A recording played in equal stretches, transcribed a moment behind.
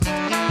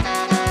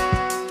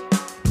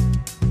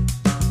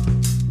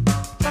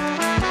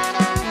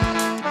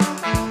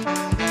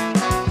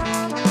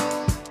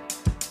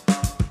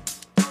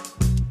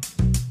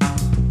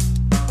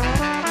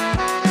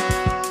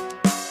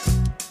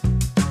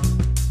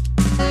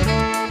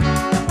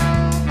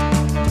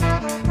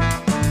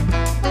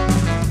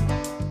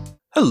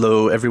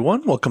Hello,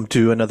 everyone. Welcome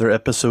to another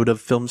episode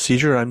of Film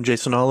Seizure. I'm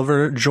Jason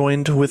Oliver.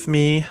 Joined with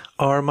me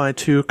are my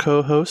two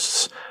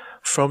co-hosts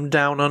from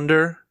Down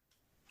Under,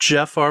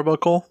 Jeff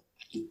Arbuckle.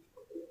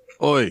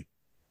 Oi.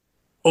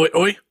 Oi,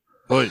 oi.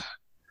 Oi.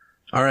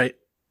 All right.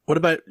 What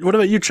about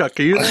you, Chuck?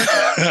 Are you there?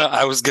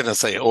 I was gonna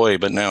say oi,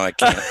 but now I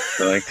can't.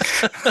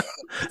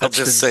 I'll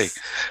just say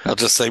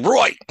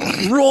Roy.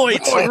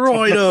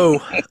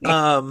 Roydo.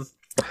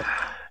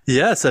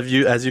 Yes,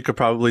 as you could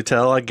probably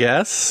tell, I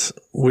guess.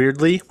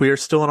 Weirdly, we are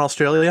still in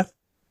Australia.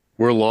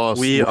 We're lost.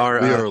 We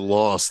are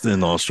lost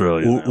in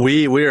Australia now.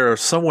 We are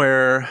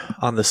somewhere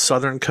on the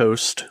southern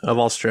coast of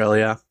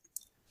Australia.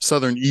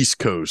 Southern East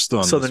Coast.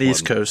 Southern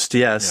East Coast.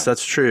 Yes,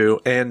 that's true.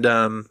 And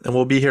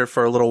we'll be here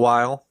for a little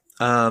while.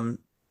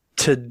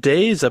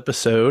 Today's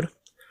episode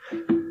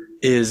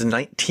is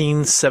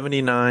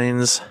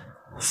 1979's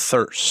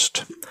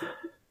Thirst.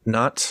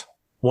 Not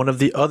one of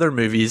the other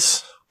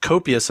movies,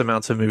 copious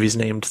amounts of movies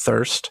named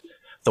Thirst.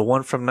 The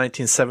one from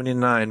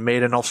 1979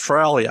 made in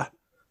Australia.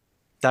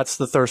 That's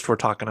the Thirst we're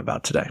talking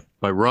about today.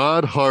 By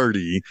Rod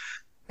Hardy.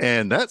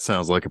 And that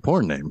sounds like a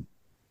porn name.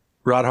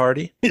 Rod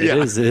Hardy? It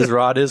is. His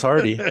Rod is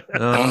Hardy.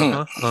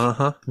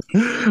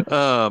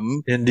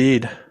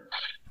 Indeed.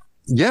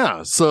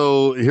 Yeah,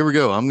 so here we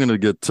go. I'm going to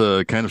get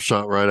kind of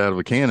shot right out of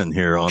a cannon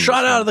here.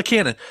 Shot out of the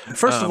cannon.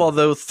 First of all,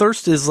 though,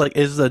 Thirst is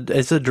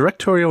a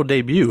directorial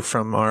debut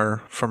from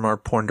our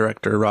porn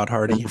director Rod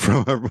Hardy.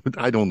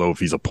 I don't know if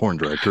he's a porn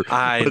director.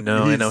 I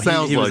know.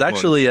 He was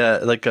actually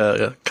a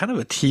kind of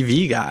a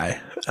TV guy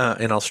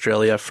in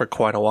Australia for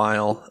quite a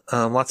while.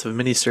 Lots of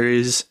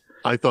miniseries.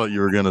 I thought you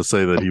were going to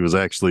say that he was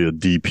actually a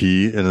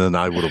DP, and then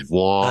I would have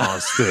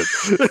lost it.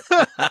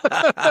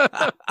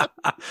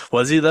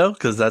 Was he though?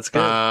 Because that's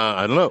good.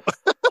 I don't know.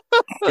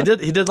 He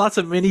did lots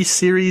of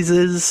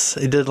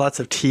miniseries. He did lots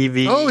of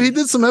TV. Oh, he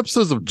did some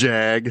episodes of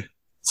Jag.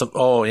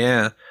 Oh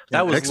yeah,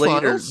 that was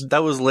X-Files? later.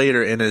 That was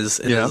later in his.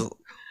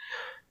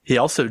 He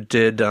also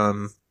did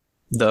the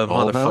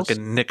motherfucking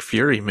Nick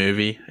Fury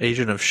movie,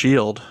 Agent of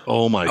S.H.I.E.L.D.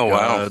 Oh my God!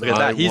 Wow. Look at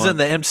that. He's in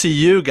the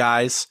MCU,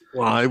 guys.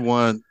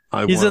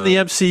 He's in the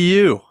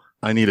MCU.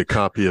 I need a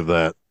copy of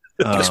that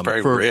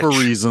for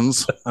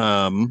reasons.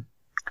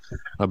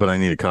 But I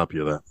need a copy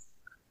of that.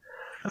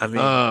 I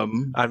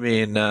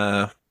mean,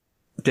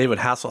 David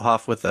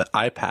Hasselhoff with the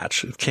eye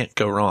patch. It can't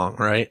go wrong,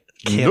 right?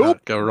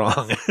 Cannot go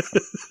wrong.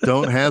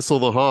 Don't hassle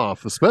the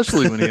Hoff,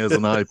 especially when he has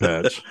an eye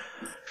patch.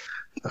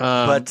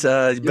 But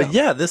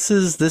yeah, this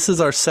is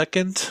our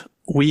second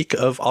week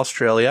of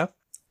Australia.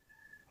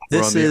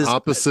 We're on the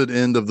opposite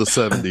end of the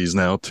 70s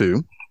now,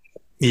 too.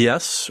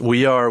 Yes,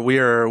 we are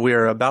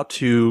about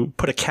to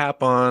put a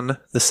cap on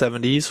the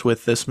 70s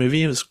with this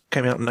movie. It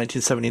came out in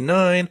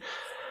 1979,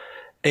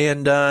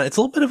 and it's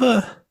a little bit of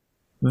a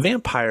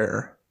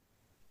vampire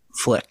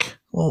flick.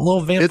 A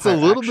little vampire. It's a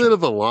little action. bit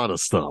of a lot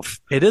of stuff.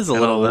 It is a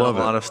little bit of a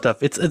lot of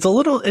stuff. It's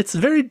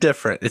very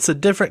different. It's a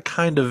different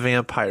kind of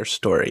vampire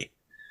story.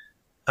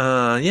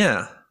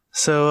 Yeah.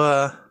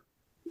 So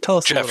tell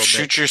us, Jeff, a little bit.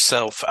 shoot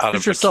yourself out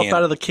of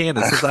the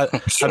cannon.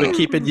 Since I've been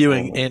keeping you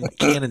in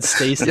cannon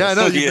stasis. Yeah, I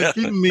know. You've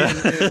been keeping me in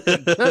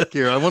check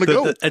here. I want to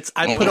go.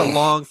 I put a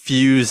long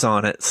fuse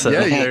on it. So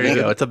there you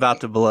go. It's about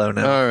to blow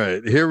now. All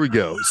right, here we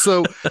go.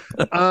 So,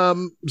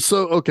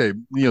 okay.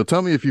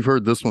 Tell me if you've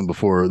heard this one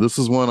before. This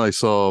is one I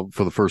saw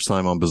for the first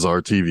time on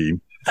Bizarre TV.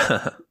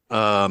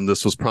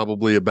 This was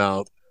probably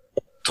about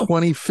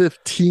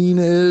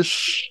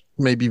 2015-ish,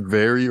 maybe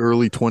very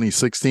early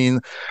 2016.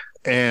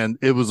 And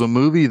it was a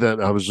movie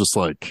that I was just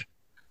like,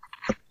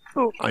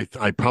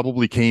 I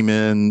probably came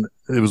in.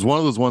 It was one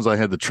of those ones I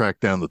had to track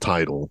down the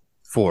title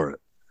for it.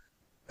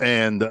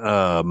 And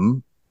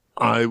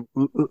I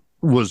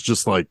was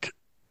just like,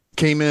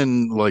 came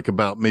in like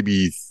about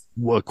maybe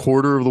a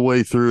quarter of the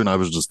way through, and I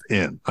was just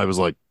in. I was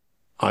like,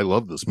 I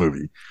love this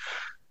movie.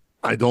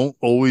 I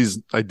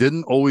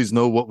didn't always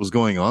know what was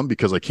going on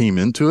because I came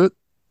into it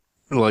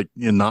like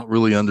not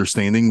really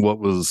understanding what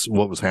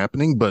was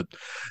happening. But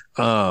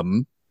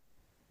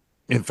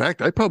in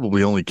fact, I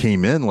probably only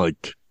came in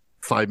like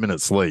 5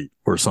 minutes late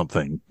or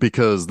something,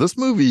 because this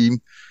movie,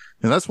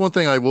 and that's one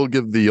thing I will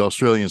give the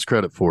Australians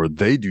credit for,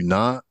 they do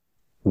not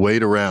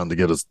wait around to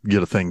get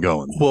a thing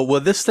going.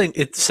 Well, this thing,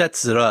 it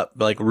sets it up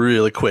like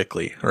really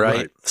quickly,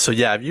 right? So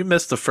yeah, if you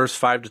miss the first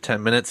 5 to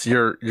 10 minutes,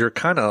 you're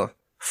kind of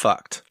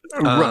fucked.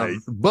 Right.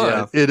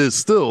 But it is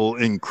still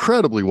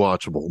incredibly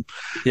watchable.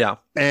 Yeah.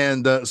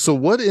 And so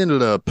what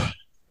ended up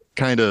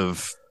kind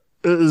of,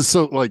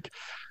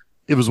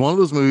 it was one of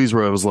those movies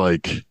where I was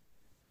like,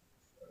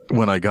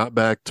 when I got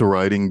back to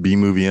writing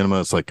B-Movie Enema,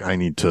 it's like, I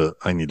need to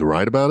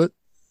write about it.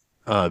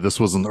 This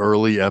was an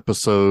early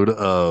episode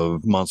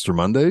of Monster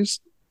Mondays.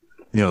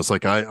 It's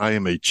like, I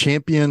am a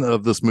champion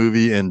of this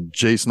movie. And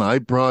Jason, I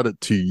brought it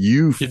to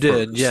you first. You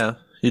did. Yeah.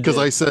 because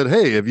I said,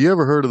 "Hey, have you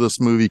ever heard of this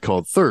movie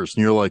called Thirst?"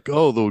 And you're like,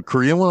 "Oh, the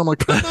Korean one." I'm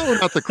like, "No,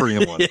 not the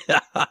Korean one." Yeah.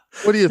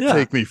 What do you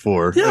take me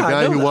for? Yeah, a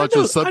guy who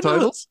watches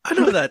subtitles? I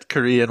know that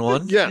Korean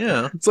one.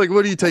 Yeah. It's like,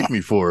 what do you take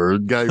me for? A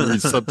guy who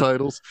reads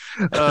subtitles?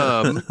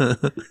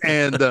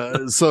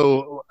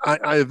 So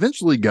I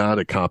eventually got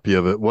a copy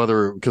of it,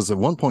 because at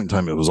one point in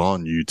time it was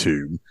on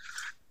YouTube.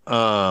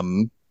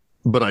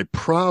 But I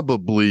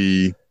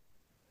probably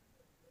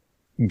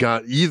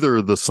got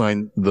either the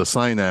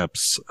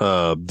Synapse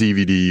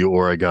DVD,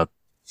 or I got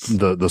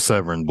the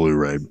Severin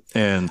Blu-ray,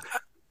 and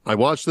I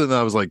watched it and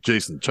I was like,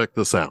 Jason, check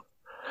this out.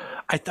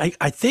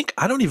 I think,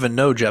 I don't even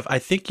know, Jeff. I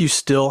think you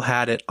still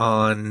had it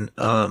on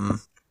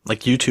like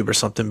YouTube or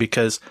something,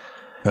 because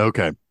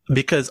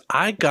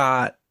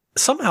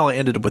somehow I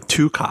ended up with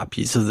 2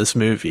 copies of this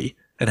movie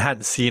and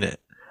hadn't seen it.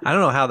 I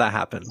don't know how that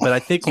happened, but I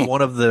think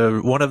one of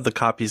the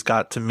copies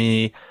got to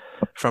me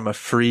from a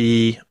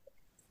free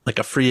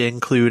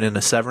include in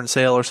a Severin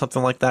sale or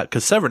something like that,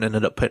 because Severin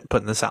ended up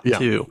putting this out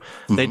too.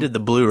 Mm-hmm. They did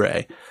the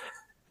Blu-ray,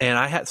 and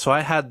I had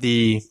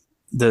the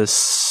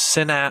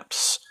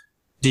Synapse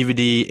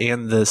DVD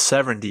and the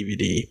Severin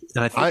DVD,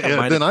 and I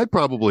think I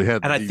probably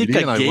had. And I think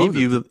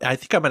I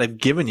think I might have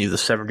given you the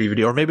Severin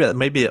DVD, or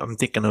maybe I'm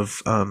thinking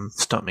of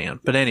Stuntman.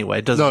 But anyway,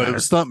 it doesn't matter. It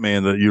was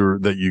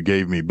Stuntman that you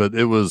gave me, but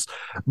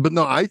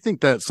no, I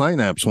think that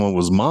Synapse one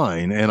was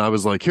mine, and I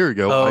was like, here you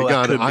go, I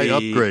got it, I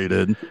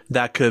upgraded.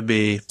 That could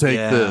be. Take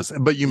this,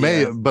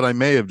 but I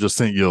may have just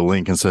sent you a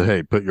link and said,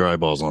 hey, put your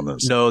eyeballs on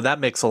this. No, that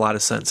makes a lot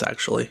of sense,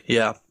 actually.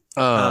 Yeah.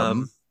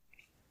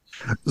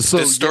 So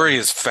this story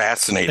is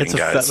fascinating,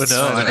 guys.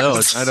 I know.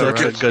 It's such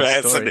a good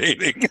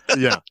fascinating.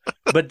 Story. Yeah.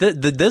 But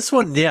this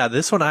one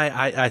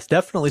I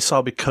definitely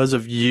saw because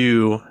of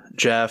you,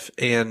 Jeff,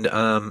 and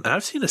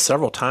I've seen it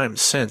several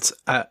times since.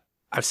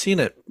 I've seen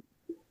it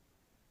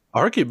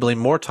arguably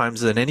more times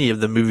than any of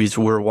the movies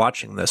we're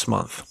watching this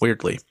month,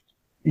 weirdly.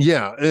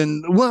 Yeah,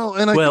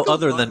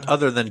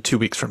 other than 2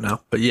 weeks from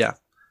now, but yeah.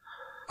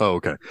 Oh,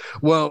 okay.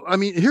 Well, I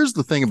mean, here's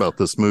the thing about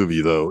this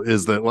movie, though,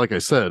 is that, like I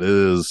said, it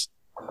is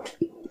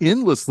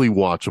endlessly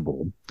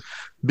watchable,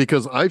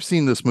 because I've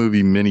seen this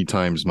movie many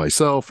times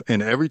myself,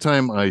 and every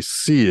time I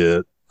see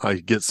it, I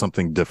get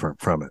something different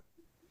from it.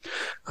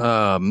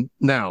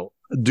 Now,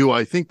 do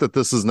I think that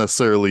this is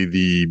necessarily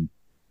the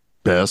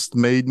best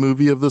made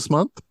movie of this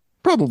month?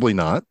 Probably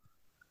not.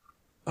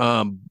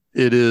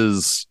 It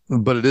is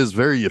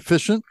very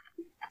efficient,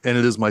 and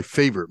it is my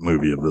favorite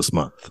movie of this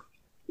month.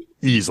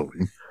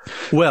 Easily.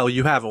 Well,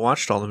 you haven't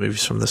watched all the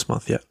movies from this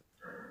month yet.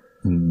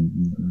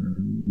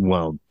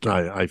 Well,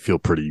 I feel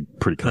pretty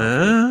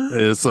confident.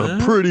 It's a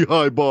pretty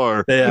high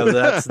bar. Yeah,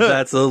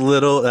 that's a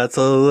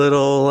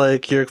little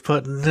like you're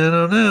putting. I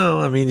don't know.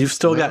 I mean, you've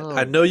still got.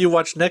 I know you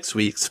watched next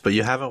week's, but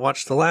you haven't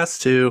watched the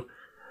last 2.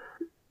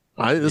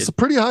 It's a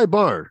pretty high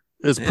bar.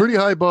 It's pretty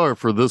high bar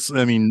for this.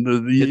 I mean,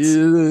 it's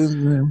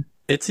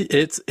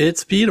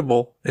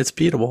beatable. It's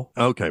beatable.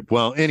 Okay.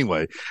 Well,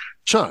 anyway,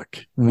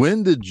 Chuck,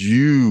 when did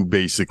you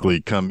basically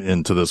come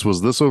into this?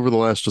 Was this over the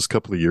last just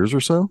couple of years or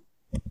so?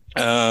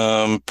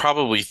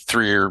 Probably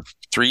 3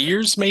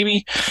 years,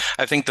 maybe.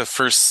 I think the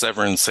first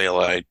Severin sale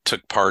I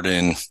took part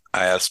in,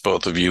 I asked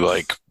both of you,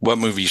 like, what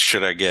movies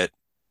should I get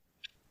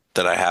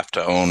that I have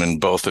to own? And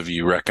both of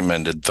you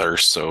recommended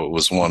Thirst. So it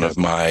was one of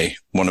my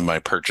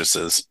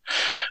purchases.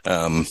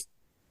 And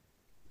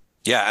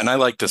I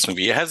like this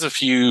movie. It has a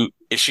few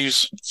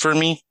issues for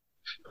me,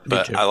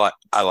 but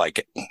I like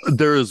it.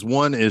 There is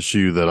one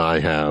issue that I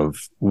have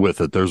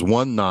with it. There's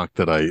one knock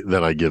that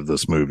I give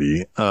this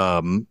movie.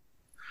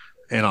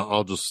 And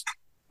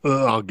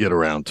I'll get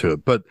around to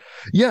it. But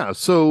yeah,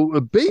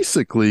 so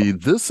basically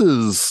this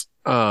is,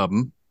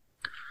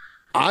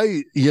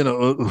 I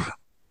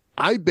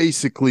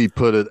basically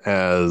put it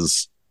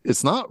as,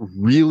 it's not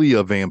really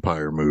a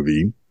vampire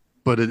movie,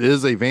 but it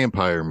is a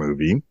vampire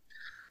movie.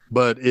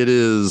 But it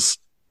is,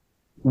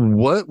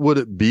 what would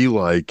it be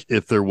like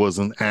if there was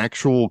an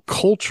actual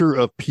culture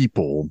of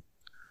people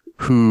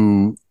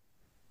who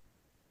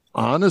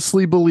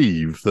honestly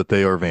believe that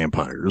they are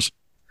vampires?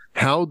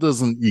 How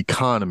does an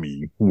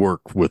economy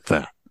work with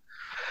that?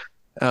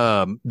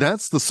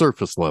 That's the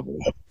surface level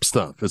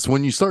stuff. It's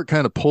when you start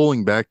kind of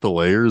pulling back the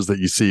layers that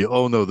you see,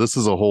 oh no, this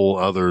is a whole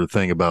other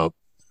thing about,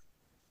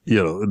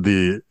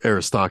 the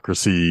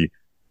aristocracy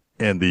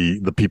and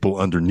the people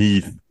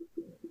underneath,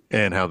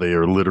 and how they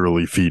are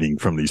literally feeding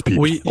from these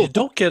people. You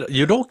don't get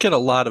a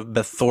lot of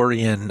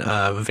Bethorian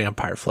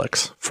vampire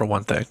flicks, for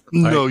one thing.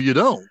 Right? No, you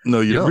don't.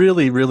 You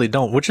really, really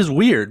don't, which is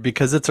weird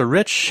because it's a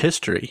rich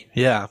history.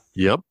 Yeah.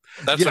 Yep.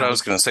 That's what I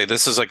was going to say.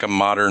 This is like a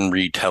modern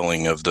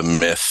retelling of the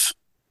myth,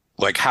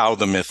 like how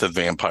the myth of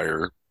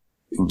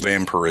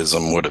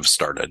vampirism would have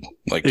started.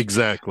 Like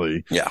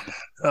exactly. Yeah.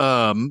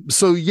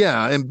 So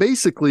yeah, and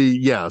basically,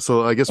 yeah.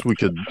 So I guess we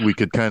could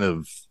kind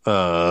of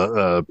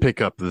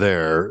pick up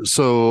there.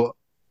 So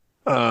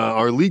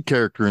our lead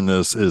character in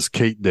this is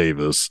Kate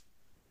Davis,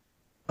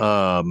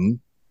 who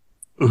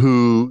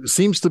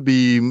seems to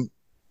be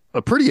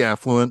a pretty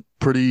affluent,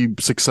 pretty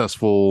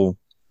successful,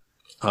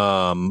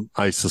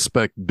 I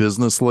suspect,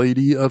 business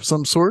lady of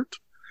some sort.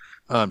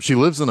 She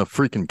lives in a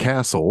freaking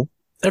castle.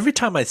 Every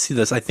time I see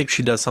this, I think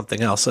she does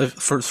something else.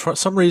 For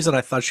some reason, I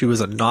thought she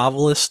was a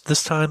novelist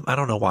this time. I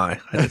don't know why.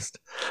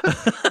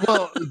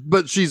 Well,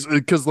 but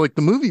because like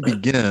the movie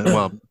begins,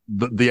 well,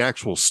 the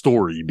actual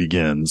story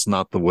begins,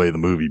 not the way the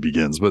movie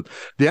begins, but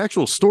the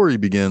actual story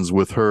begins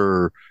with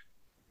her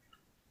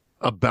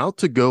about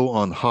to go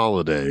on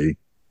holiday,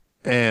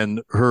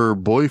 and her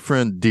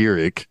boyfriend,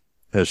 Derek,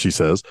 as she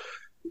says,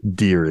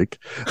 Derek,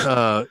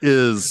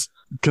 is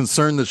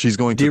concerned that she's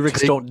going to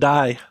Derek's don't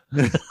die.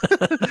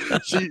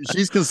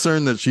 She's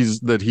concerned that he's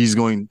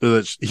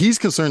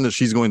concerned that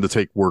she's going to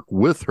take work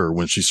with her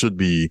when she should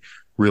be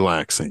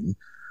relaxing.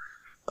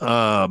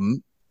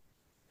 And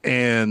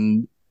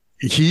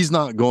he's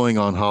not going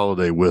on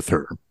holiday with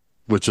her,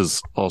 which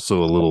is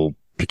also a little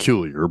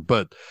peculiar.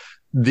 But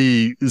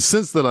the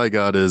sense that I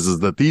got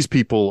is that these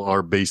people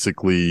are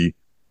basically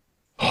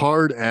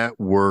hard at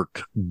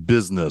work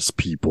business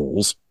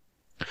peoples.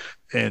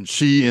 And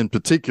she in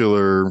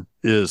particular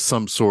is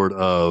some sort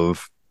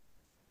of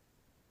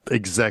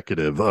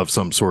executive of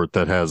some sort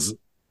that has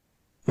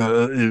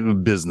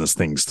business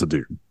things to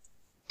do.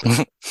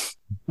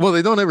 Well,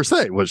 they don't ever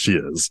say what she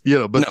is,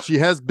 but no. She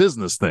has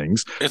business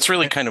things. It's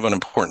really kind of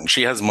unimportant.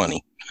 She has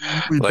money.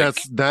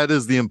 That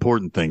is the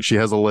important thing. She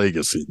has a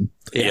legacy.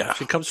 Yeah.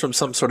 She comes from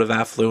some sort of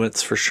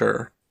affluence for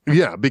sure.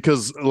 Yeah,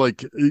 because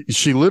like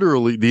she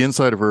literally, the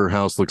inside of her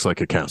house looks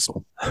like a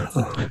castle.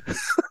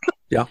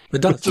 Yeah,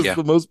 it does. It's just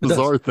the most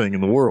bizarre thing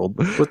in the world.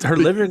 But her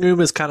living room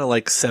is kind of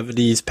like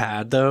 70s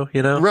pad, though,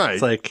 Right.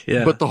 It's like,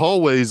 yeah. But the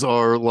hallways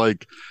are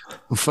like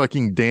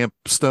fucking damp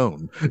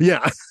stone.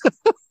 Yeah.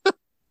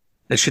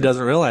 And she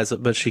doesn't realize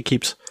it, but she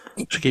keeps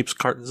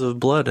cartons of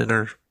blood in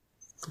her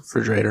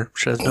refrigerator.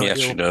 She has no idea.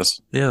 She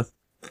does. Yeah.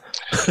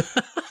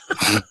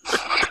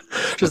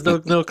 She has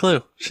no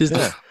clue. She's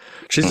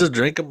just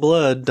drinking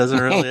blood, doesn't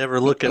really ever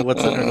look at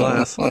what's in her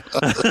glass.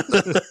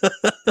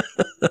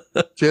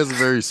 She has a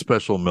very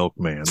special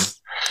milkman.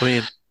 I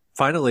mean,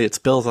 finally it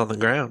spills on the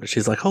ground, and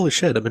she's like, holy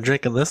shit, I've been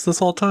drinking this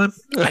whole time?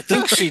 I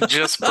think she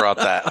just brought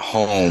that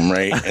home,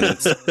 right? And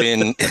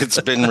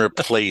it's been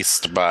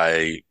replaced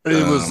by...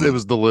 It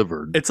was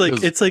delivered. It's like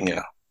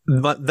yeah.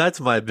 That's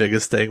my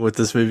biggest thing with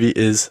this movie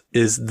is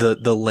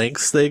the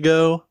lengths they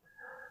go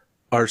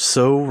are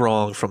so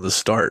wrong from the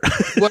start.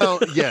 Well,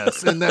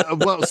 yes. And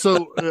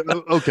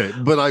okay.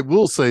 But I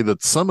will say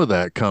that some of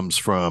that comes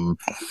from,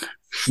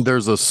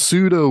 there's a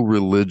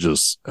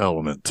pseudo-religious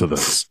element to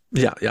this.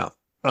 Yeah, yeah.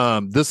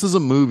 This is a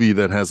movie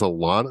that has a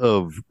lot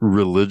of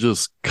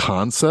religious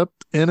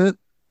concept in it,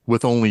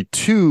 with only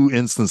 2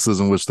 instances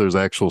in which there's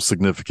actual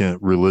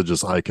significant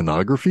religious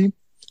iconography.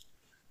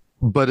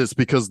 But it's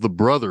because the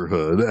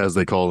Brotherhood, as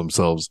they call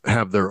themselves,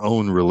 have their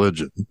own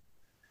religion.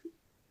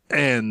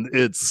 And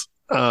it's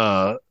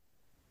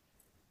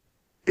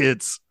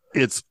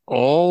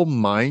all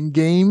mind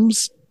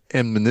games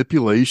and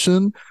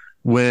manipulation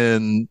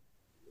when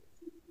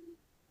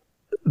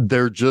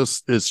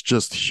it's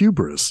just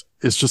hubris.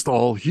 It's just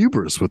all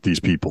hubris with these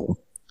people.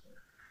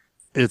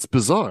 It's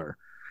bizarre.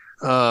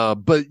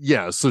 But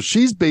yeah, so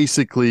she's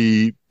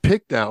basically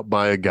picked out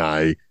by a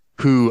guy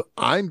who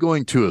I'm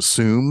going to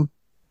assume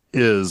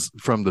is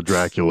from the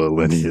Dracula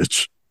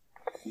lineage,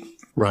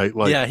 right?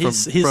 Like, yeah,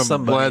 he's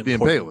from Vlad the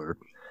Impaler.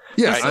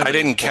 Yeah, I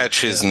didn't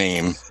catch his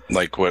name.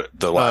 Like what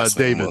the last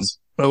name was.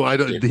 Oh, I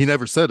don't. He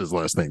never said his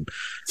last name.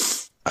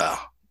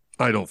 Oh,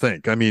 I don't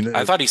think. I mean,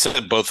 I thought he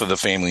said both of the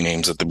family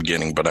names at the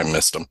beginning, but I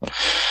missed them.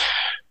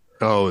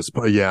 Oh,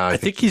 yeah. I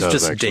think he's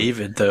just actually.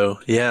 David, though.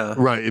 Yeah,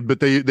 right. But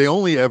they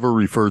only ever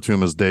refer to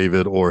him as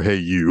David or Hey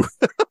You.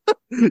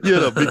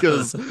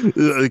 because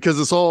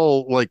it's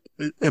all like,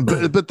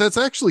 but that's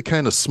actually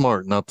kind of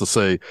smart not to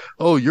say,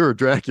 oh, you're a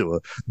Dracula,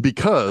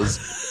 because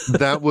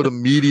that would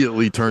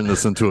immediately turn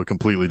this into a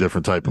completely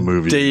different type of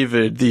movie.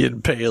 David the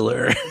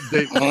Impaler.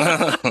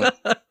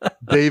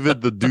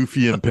 David the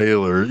Doofy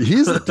Impaler.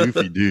 He's a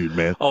doofy dude,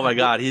 man. Oh my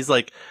God. He's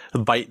like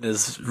biting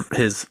his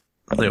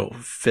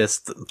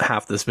fist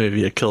half this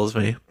movie. It kills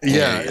me.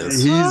 Yeah.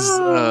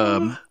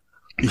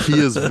 He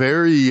is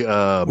very,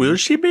 will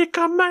she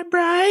become my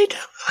bride?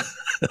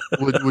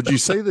 would you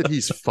say that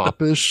he's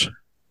foppish?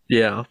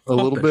 Yeah. A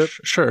little bit?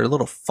 Sure. A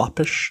little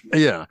foppish.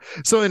 Yeah.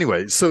 So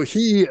anyway, so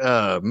he,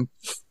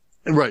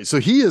 right. So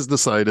he has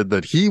decided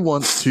that he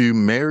wants to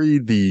marry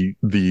the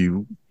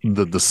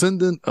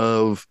descendant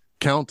of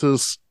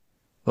Countess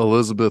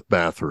Elizabeth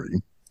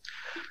Bathory,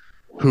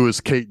 who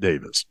is Kate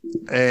Davis.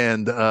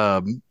 And,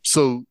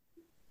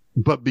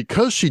 but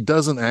because she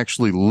doesn't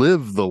actually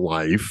live the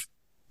life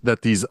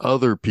that these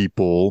other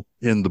people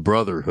in the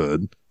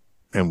Brotherhood,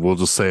 and we'll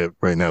just say it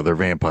right now, they're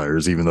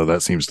vampires, even though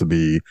that seems to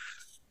be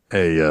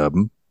I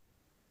mean,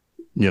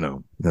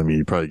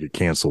 you probably get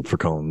canceled for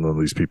calling all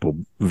these people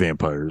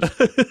vampires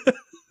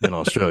in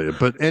Australia.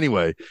 But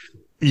anyway,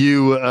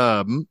 you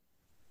have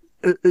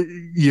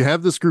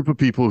this group of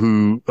people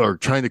who are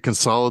trying to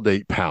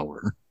consolidate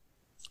power.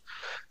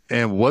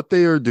 And what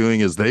they are doing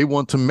is they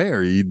want to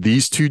marry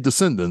these 2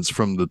 descendants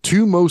from the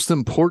 2 most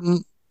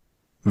important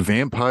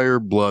vampire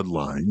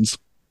bloodlines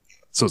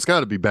So it's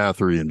got to be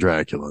Bathory and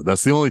Dracula.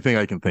 That's the only thing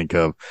I can think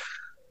of.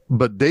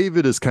 But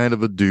David is kind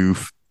of a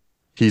doof.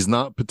 He's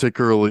not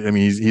particularly, I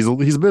mean, he's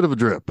a bit of a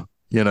drip,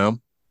 you know?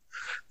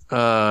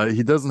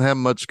 He doesn't have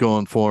much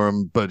going for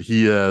him, but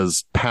he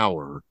has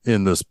power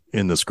in this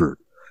group.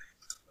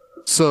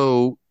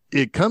 So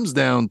it comes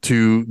down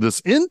to this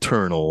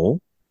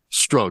internal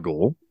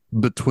struggle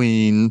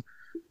between,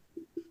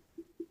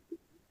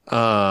 wait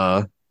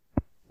a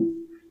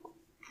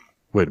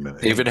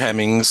minute. David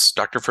Hemmings,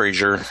 Dr.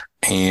 Fraser,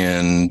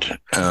 and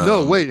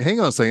no, wait, hang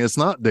on a second. It's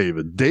not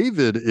David.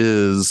 David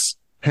is.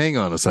 Hang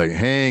on a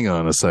second.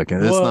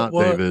 It's not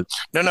David.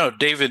 No.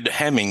 David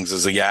Hemmings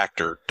is the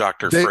actor.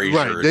 Dr.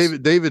 Fraser.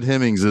 Right. David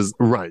Hemmings is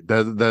right.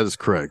 That is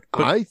correct.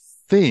 But, I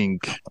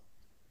think.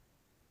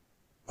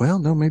 Well,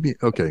 no, maybe.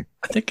 Okay.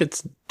 I think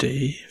it's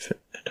David.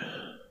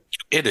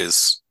 It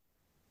is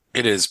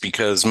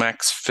because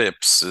Max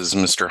Phipps is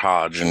Mr.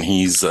 Hodge, and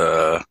he's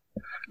I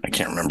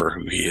can't remember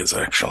who he is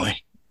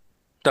actually.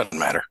 Doesn't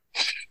matter.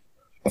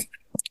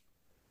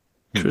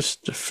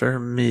 Christopher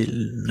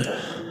Milne.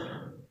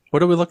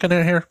 What are we looking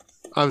at here?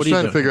 I was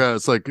trying to figure out.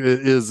 It's like,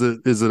 is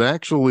it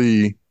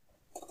actually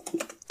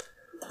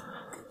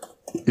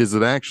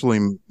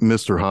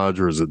Mr. Hodge,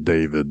 or is it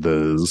David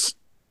that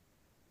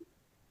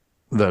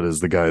is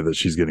the guy that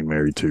she's getting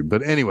married to?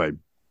 But anyway,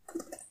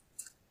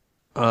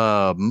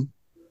 I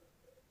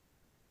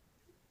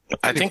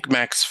think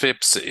Max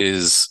Phipps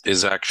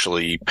is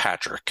actually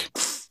Patrick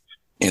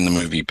in the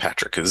movie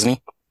Patrick, isn't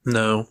he?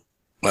 No.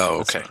 Oh,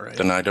 okay. Right.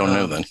 Then I don't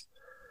know then.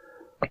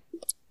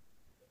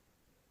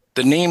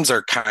 The names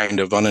are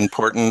kind of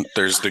unimportant.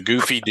 There's the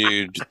goofy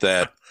dude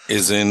that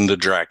is in the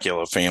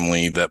Dracula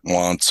family that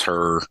wants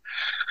her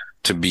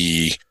to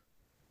be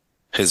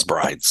his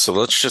bride. So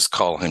let's just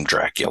call him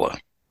Dracula.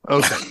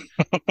 Okay.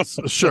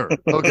 Sure.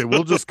 Okay,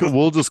 we'll just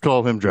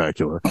call him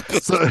Dracula.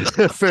 So,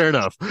 fair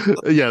enough.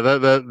 Yeah,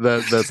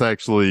 that's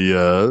actually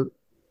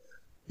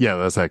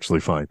that's actually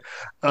fine.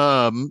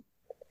 And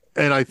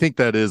I think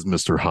that is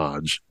Mr.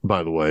 Hodge,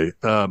 by the way.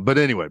 But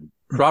anyway,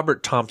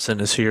 Robert Thompson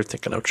is who you're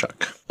thinking of,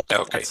 Chuck.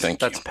 Okay,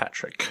 thank you. That's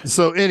Patrick.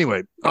 So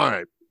anyway, all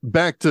right.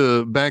 Back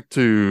to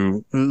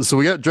so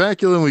we got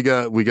Dracula and we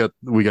got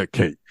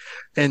Kate.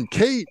 And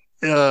Kate,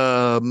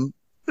 the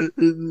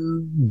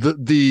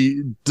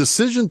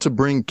decision to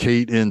bring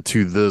Kate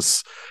into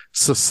this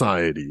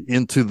society,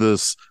 into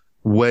this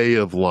way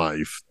of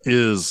life,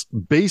 is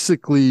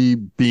basically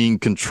being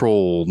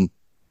controlled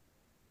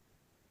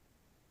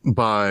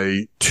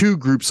by two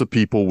groups of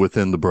people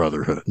within the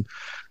Brotherhood.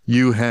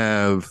 You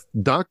have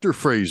Dr.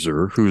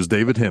 Fraser, who's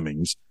David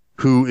Hemmings,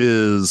 who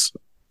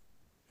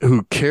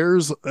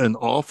cares an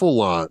awful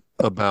lot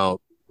about,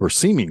 or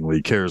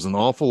seemingly cares an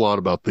awful lot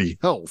about, the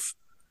health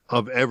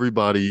of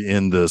everybody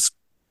in this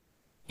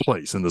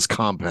place, in this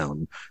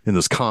compound, in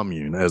this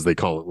commune, as they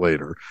call it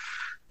later.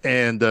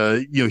 And,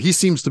 he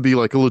seems to be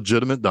like a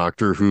legitimate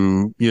doctor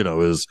who,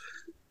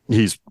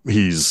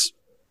 he's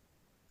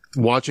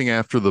watching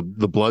after the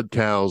blood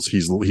cows.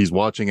 He's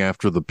watching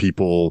after the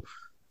people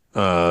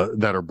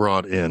that are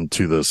brought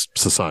into this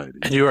society.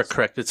 And you are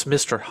correct. It's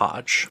Mr.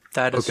 Hodge.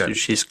 That is who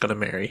she's going to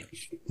marry.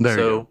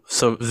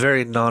 So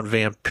very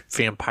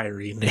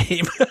non-vampire-y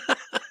name.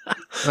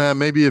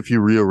 Maybe if you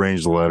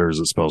rearrange the letters,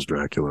 it spells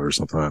Dracula or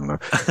something. I don't know.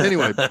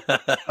 Anyway,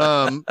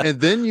 and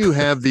then you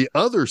have the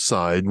other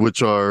side,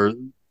 which are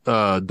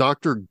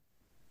Dr.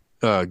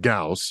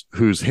 Gauss,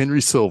 who's Henry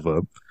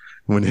Silva.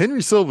 When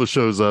Henry Silva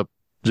shows up,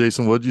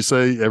 Jason, what'd you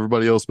say?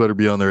 Everybody else better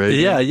be on their A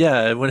game?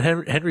 Yeah. When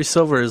Henry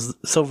Silva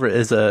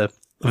is a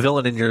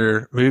villain in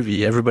your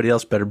movie, everybody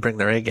else better bring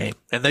their A game.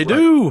 And they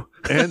do.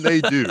 And they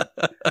do.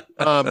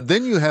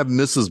 Then you have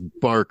Mrs.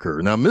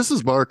 Barker. Now,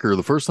 Mrs. Barker,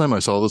 the first time I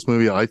saw this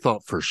movie, I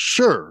thought for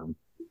sure,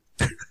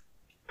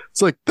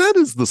 it's like, that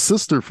is the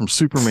sister from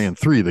Superman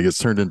 3 that gets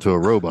turned into a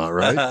robot,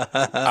 right?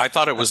 I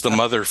thought it was the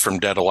mother from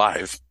Dead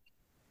Alive.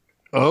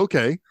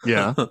 Okay.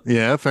 Yeah.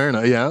 Yeah. Fair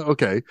enough. Yeah.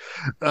 Okay.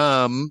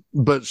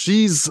 But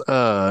she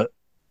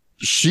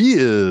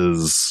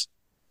is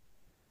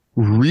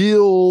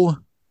real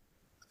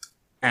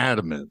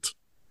adamant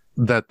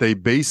that they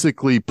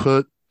basically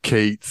put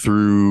Kate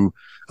through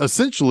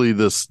essentially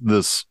this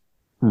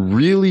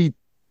really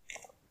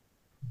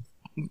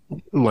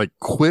like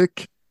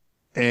quick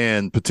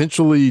and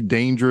potentially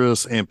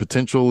dangerous and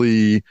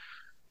potentially,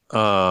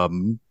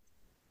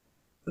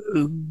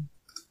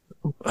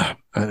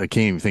 I can't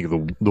even think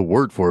of the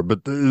word for it,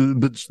 but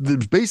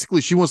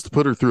basically she wants to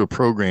put her through a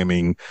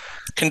conditioning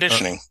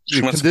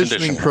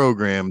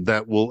program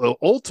that will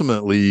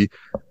ultimately,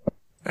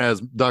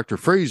 as Dr.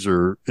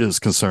 Fraser is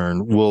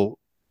concerned, will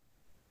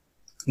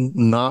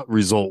not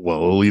result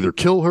well. It'll either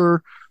kill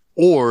her,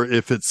 or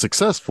if it's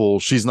successful,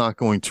 she's not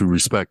going to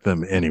respect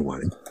them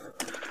anyway.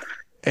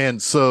 And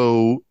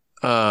so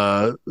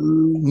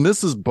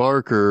Mrs.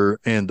 Barker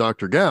and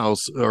Dr.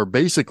 Gauss are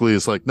basically,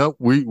 it's like, nope,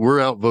 we're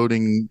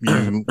outvoting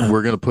you.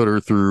 We're going to put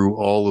her through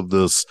all of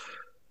this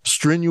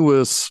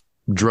strenuous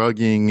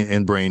drugging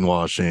and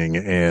brainwashing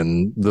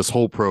and this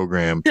whole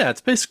program. Yeah,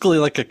 it's basically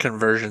like a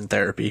conversion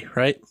therapy,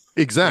 right?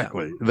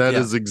 Exactly. Yeah. That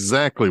is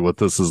exactly what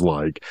this is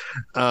like.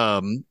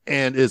 And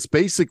it's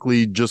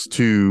basically just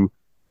to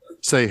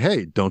say,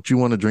 hey, don't you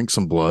want to drink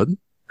some blood?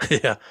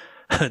 Yeah.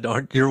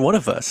 You're one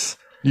of us.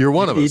 You're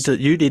one of us.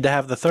 You need to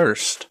have the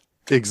thirst.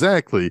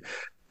 Exactly.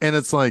 And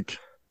it's like,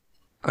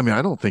 I mean,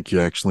 I don't think you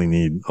actually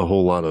need a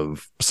whole lot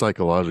of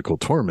psychological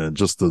torment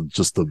just to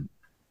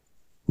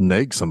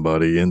nag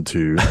somebody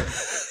into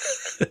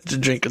to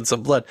drinking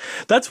some blood.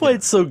 That's why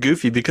it's so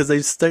goofy, because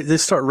they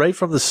start right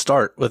from the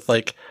start with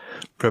like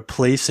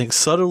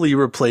subtly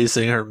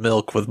replacing her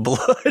milk with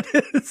blood.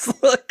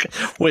 It's like,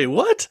 wait,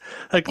 what?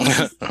 Like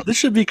this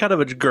should be kind of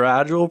a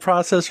gradual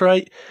process,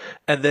 right?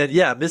 And then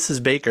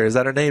Mrs. Baker, is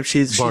that her name?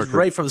 She's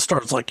right from the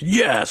start. It's like,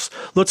 yes,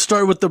 let's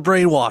start with the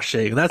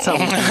brainwashing. That's how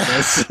we do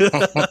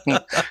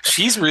this.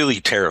 She's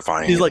really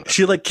terrifying.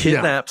 She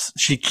kidnaps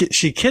she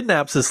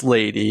kidnaps this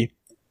lady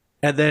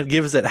and then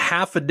gives it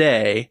half a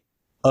day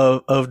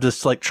of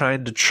just like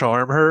trying to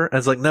charm her. And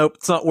it's like, nope,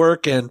 it's not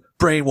working.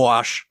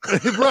 Brainwash.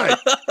 Right.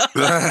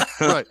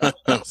 Right.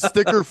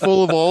 Stick her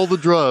full of all the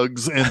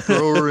drugs and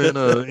throw her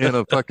in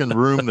a fucking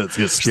room that's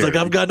just scary. She's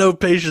like, I've got no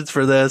patience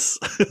for this.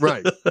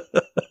 Right.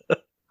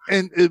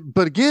 And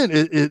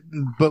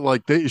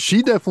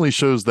she definitely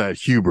shows that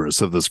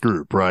hubris of this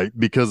group, right?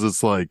 Because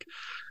it's like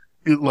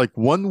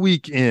 1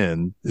 week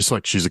in, it's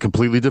like she's a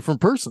completely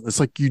different person. It's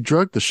like you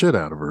drugged the shit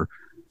out of her.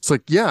 It's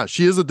like, yeah,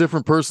 she is a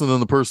different person than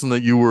the person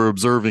that you were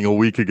observing a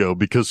week ago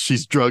because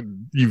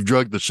you've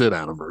drugged the shit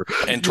out of her.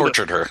 And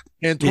tortured her.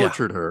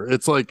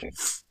 It's like,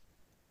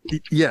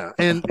 yeah.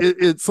 And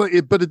it's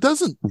like, but it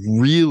doesn't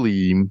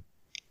really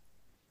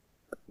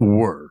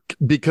work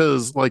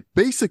because like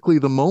basically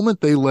the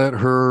moment they let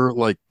her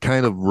like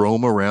kind of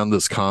roam around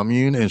this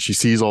commune and she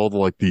sees all the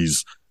like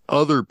these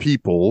other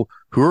people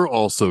who are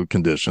also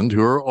conditioned,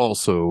 who are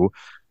also,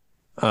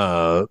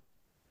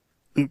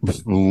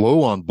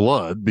 low on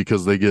blood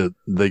because they get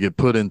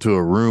put into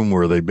a room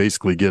where they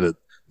basically get it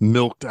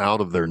milked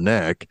out of their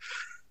neck.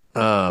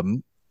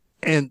 And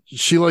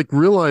she like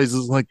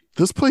realizes like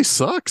this place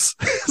sucks.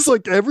 It's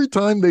like every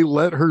time they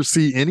let her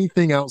see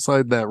anything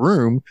outside that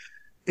room,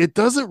 it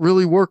doesn't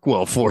really work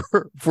well for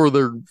her, for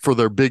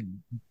their big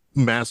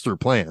master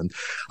plan.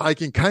 I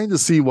can kind of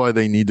see why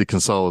they need to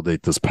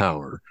consolidate this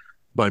power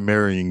by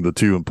marrying the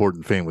two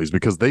important families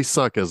because they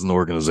suck as an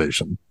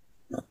organization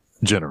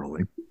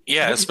generally.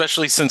 Yeah,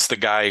 especially since the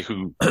guy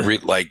who,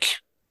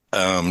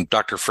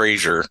 Dr.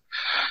 Fraser,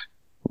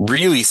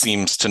 really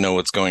seems to know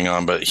what's going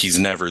on, but he's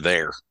never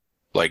there.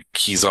 Like,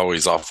 he's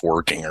always off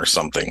working or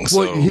something.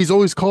 Well, he's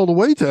always called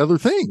away to other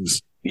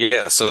things.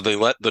 Yeah, so they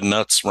let the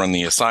nuts run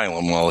the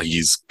asylum while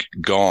he's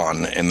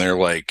gone, and they're,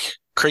 like,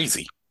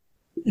 crazy.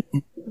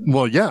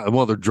 Well, yeah.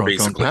 Well, they're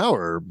drunk on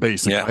power,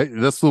 basically.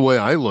 Yeah. That's the way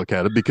I look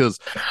at it, because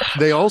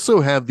they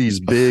also have these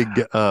big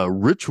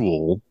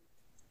ritual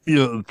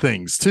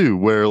things too,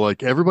 where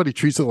like everybody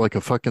treats it like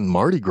a fucking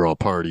Mardi Gras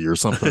party or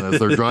something as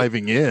they're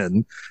driving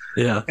in.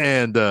 Yeah.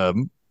 And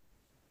the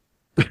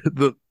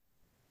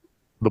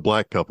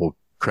black couple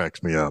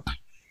cracks me up.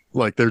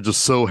 Like they're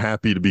just so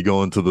happy to be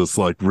going to this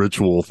like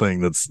ritual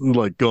thing that's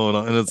like going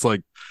on, and it's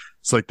like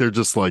they're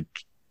just like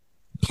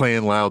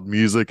playing loud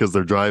music as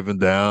they're driving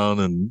down,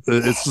 and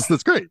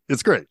it's great.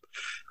 It's great.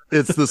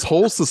 It's this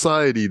whole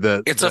society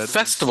that it's a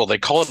festival. They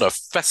call it a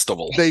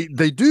festival. They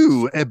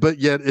do, but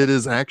yet it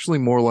is actually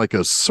more like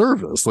a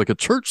service, like a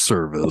church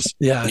service.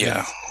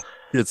 Yeah.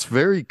 It's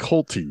very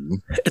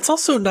culty. It's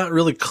also not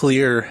really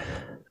clear.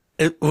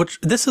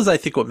 This is, I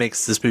think, what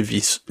makes this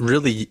movie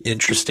really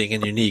interesting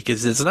and unique.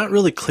 Is it's not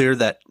really clear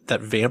that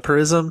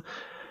vampirism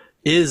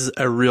is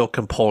a real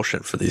compulsion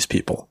for these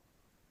people,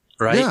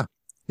 right?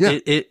 Yeah.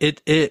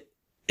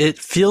 It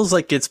feels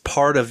like it's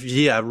part of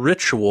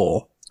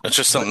ritual. It's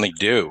just something they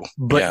do.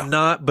 But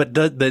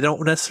they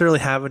don't necessarily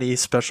have any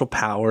special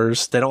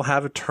powers. They don't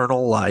have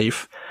eternal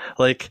life.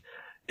 Like,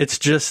 it's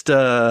just,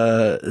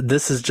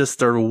 this is just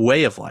their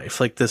way of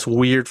life. Like this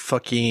weird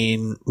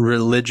fucking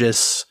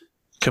religious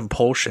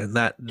compulsion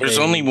that there's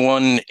only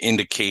one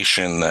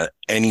indication that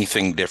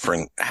anything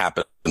different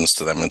happens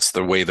to them. It's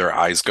the way their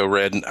eyes go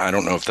red. I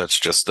don't know if that's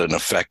just an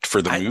effect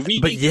for the movie,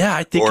 but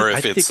I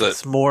think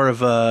it's more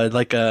of a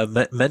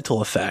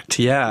mental effect.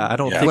 I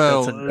don't think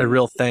that's a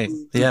real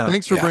thing.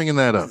 Thanks for bringing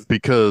that up,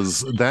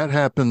 because that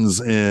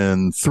happens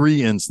in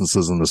 3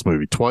 instances in this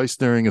movie: twice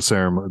during a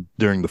ceremony,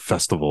 during the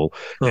festival,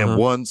 and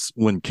once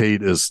when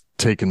Kate is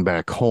taken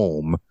back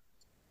home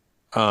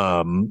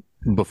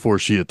before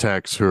she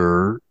attacks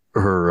her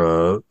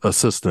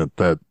assistant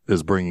that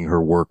is bringing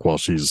her work while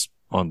she's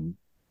on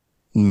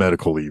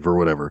medical leave or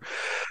whatever.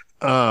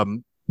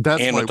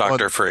 That's and with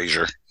Dr.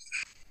 Fraser.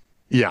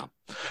 Yeah.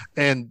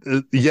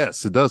 And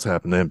yes, it does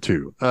happen to him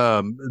too.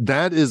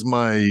 That is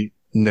my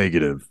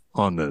negative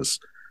on this.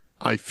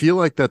 I feel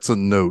like that's a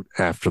note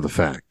after the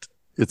fact.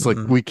 It's like,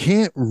 we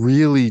can't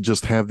really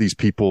just have these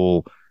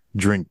people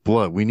drink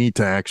blood. We need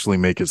to actually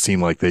make it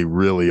seem like they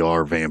really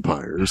are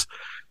vampires.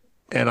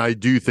 And I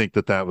do think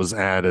that was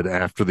added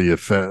after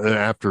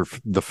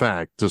the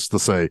fact, just to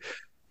say,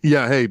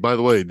 yeah, hey, by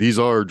the way, these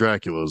are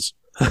Draculas.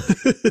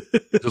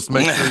 Just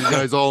make sure you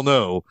guys all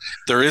know.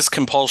 There is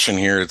compulsion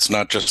here. It's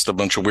not just a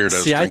bunch of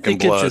weirdos drinking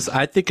blood.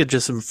 I think it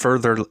just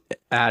further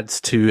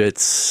adds to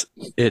its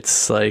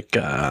like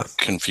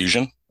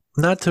confusion.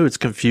 Not to its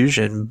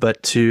confusion,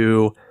 but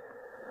to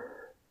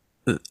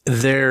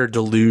their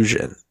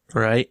delusion,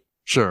 right?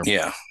 Sure.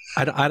 Yeah.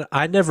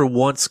 I never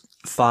once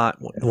thought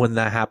when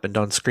that happened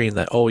on screen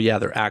that, oh yeah,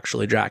 they're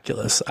actually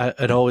Draculas.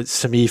 It always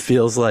to me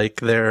feels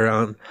like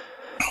their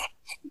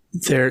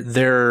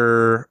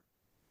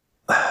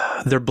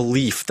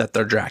belief that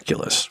they're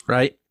Draculas,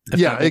 right?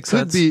 Yeah,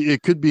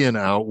 it could be an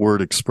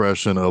outward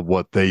expression of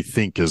what they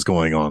think is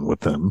going on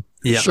with them.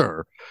 Yeah.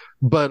 Sure.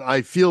 But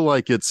I feel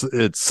like it's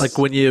like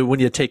when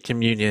you take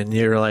communion,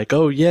 you're like,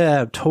 oh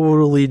yeah,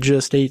 totally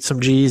just ate some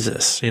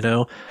Jesus,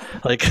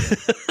 like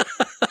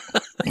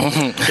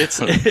it's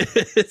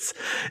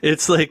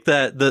like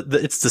that.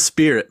 It's the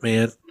spirit,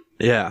 man.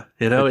 Yeah.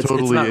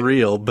 It's not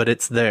real, but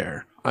it's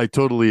there. I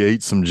totally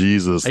ate some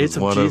Jesus. Is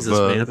one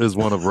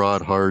of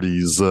Rod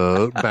Hardy's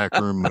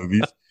backroom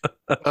movies.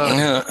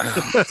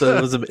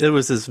 So it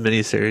was his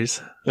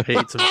miniseries. I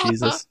ate some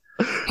Jesus.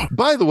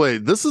 By the way,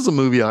 this is a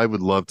movie I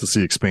would love to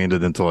see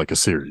expanded into like a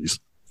series.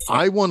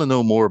 I want to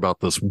know more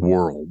about this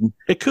world.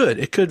 It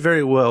could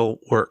very well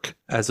work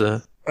as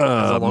a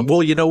long.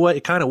 Well, you know what?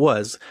 It kind of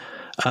was.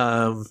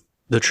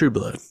 The True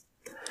Blood.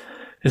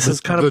 This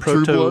is kind of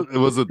proto.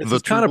 Was it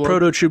the kind of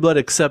proto True Blood,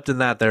 except in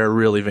that they're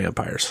really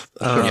vampires.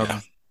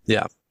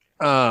 Yeah.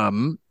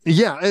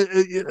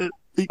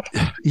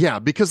 Yeah,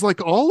 because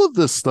like all of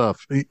this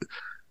stuff,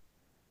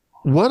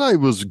 what I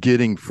was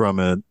getting from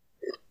it,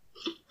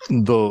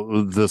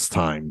 this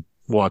time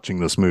watching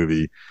this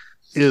movie,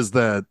 is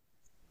that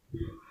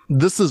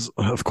this is,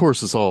 of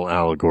course, it's all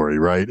allegory,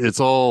 right? It's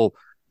all,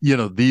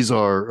 these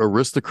are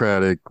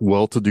aristocratic,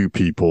 well-to-do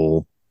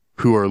people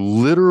who are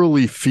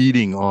literally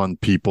feeding on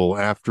people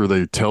after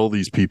they tell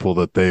these people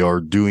that they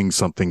are doing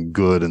something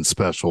good and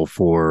special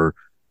for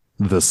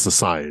the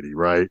society,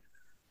 right?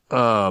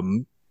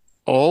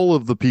 All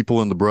of the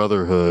people in the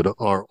Brotherhood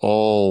are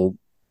all,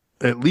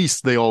 at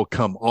least they all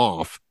come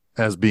off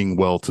as being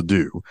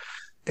well-to-do.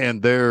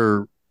 And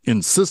their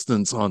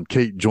insistence on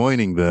Kate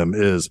joining them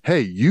is,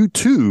 hey, you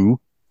too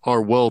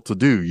are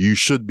well-to-do. You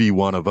should be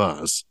one of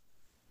us.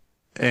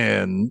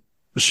 And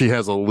she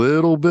has a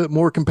little bit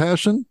more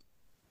compassion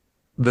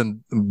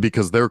than,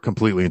 because they're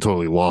completely and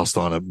totally lost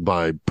on it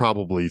by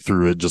probably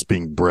through it just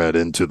being bred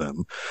into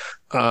them.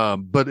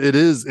 But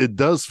it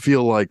does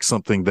feel like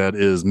something that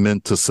is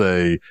meant to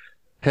say,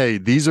 hey,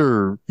 these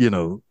are,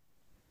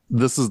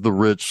 this is the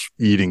rich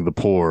eating the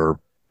poor.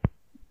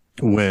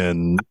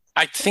 When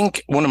I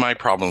think one of my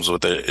problems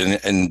with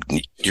it, and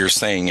you're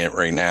saying it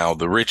right now,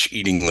 the rich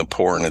eating the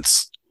poor, and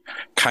it's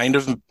kind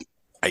of,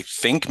 I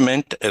think,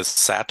 meant as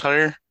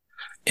satire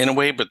in a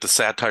way, but the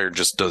satire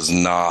just does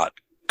not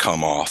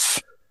come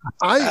off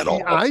at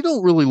all. I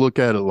don't really look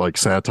at it like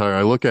satire.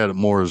 I look at it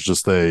more as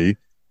just hey,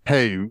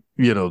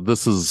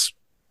 this is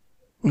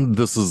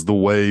the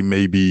way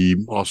maybe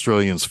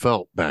Australians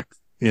felt back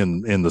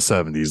in the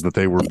 70s, that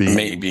they were being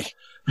maybe.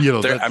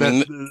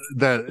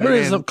 There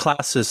is some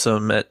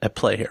classism at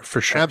play here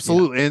for sure.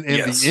 Absolutely. And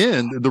in the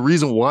end, the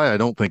reason why I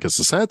don't think it's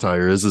a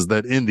satire is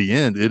that in the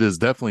end, it is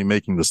definitely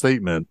making the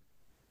statement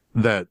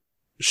that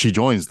she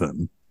joins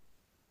them.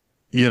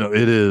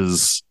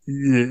 It's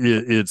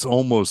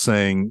almost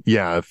saying,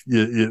 yeah,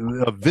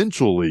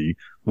 eventually,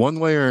 one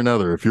way or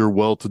another, if you're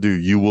well-to-do,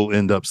 you will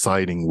end up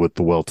siding with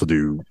the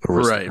well-to-do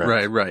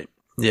aristocrats. Right.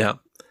 Yeah.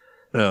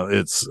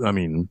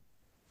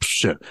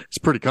 Shit, it's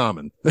pretty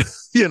common.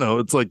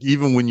 It's like,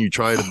 even when you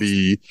try to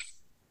be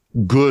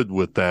good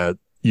with that,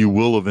 you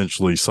will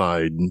eventually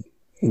side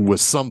with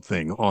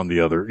something on the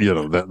other,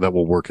 that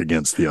will work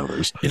against the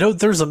others.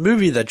 There's a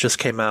movie that just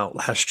came out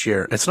last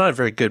year. It's not a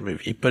very good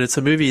movie, but it's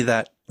a movie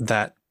that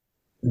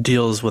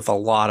deals with a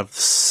lot of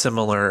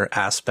similar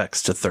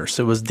aspects to Thirst.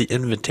 It was The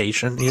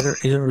Invitation.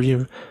 Either of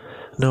you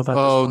know about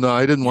this? Oh, no,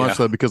 I didn't watch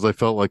that because I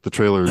felt like the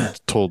trailer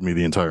told me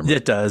the entire movie.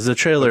 It does. The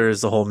trailer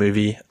is the whole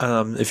movie.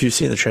 If you've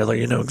seen the trailer,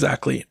 you know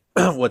exactly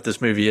what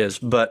this movie is.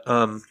 But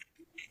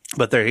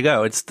there you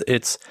go.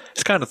 It's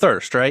kind of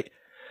Thirst, right?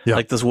 Yeah.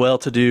 Like this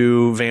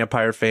well-to-do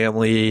vampire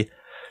family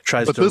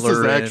tries to lure in. But this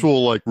is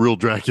actual, like, real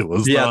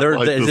Draculas.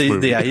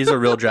 Yeah, he's a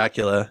real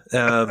Dracula.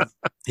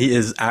 He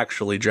is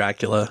actually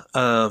Dracula.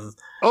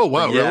 Oh,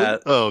 wow, really?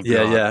 Oh, God.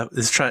 Yeah.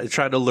 It's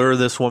trying to lure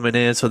this woman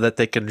in so that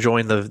they can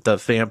join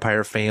the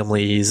vampire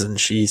families, and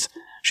she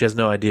has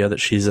no idea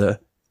that she's a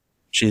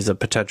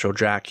potential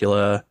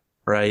Dracula,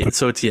 right?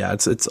 So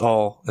it's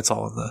all in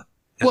the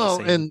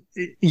and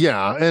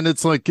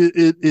it's like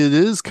it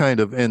is kind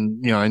of,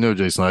 and I know,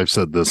 Jason, I've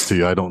said this to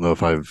you. I don't know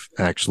if I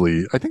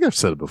think I've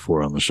said it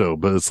before on the show,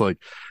 but it's like,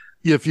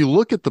 if you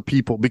look at the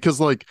people,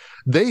 because like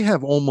they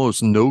have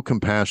almost no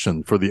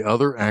compassion for the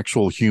other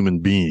actual human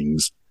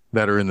beings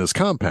that are in this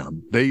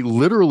compound. They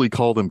literally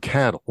call them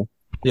cattle.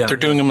 Yeah. They're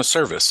doing them a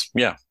service.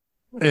 Yeah.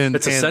 And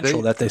it's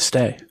essential that they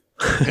stay.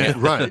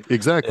 Right,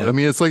 exactly. Yeah. I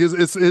mean, it's like it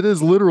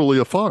is literally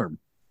a farm,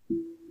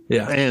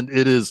 Yeah. and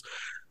it is.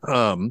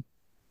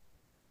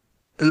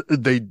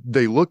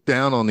 They look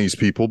down on these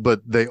people,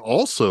 but they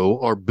also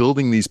are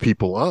building these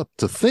people up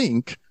to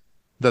think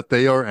that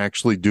they are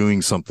actually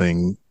doing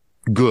something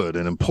good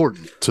and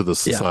important to the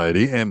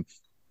society. Yeah. And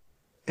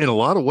in a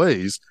lot of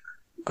ways,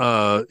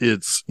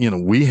 it's,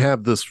 we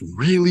have this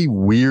really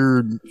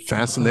weird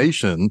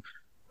fascination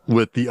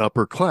with the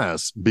upper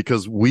class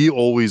because we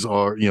always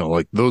are,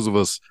 like those of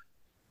us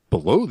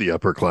below the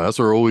upper class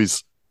are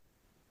always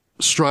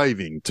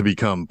striving to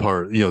become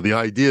part. The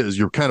idea is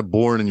you're kind of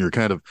born and you're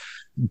kind of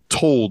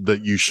told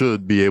that you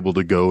should be able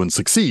to go and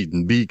succeed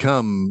and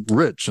become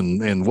rich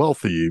and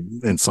wealthy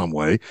in some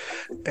way.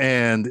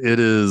 And it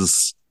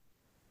is,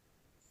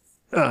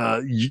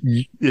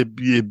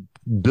 it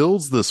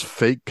builds this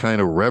fake kind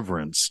of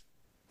reverence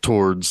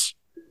towards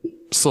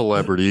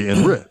celebrity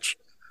and rich.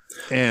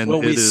 And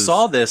we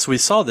saw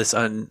this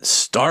on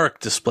stark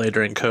display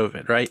during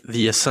COVID, right?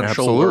 The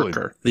essential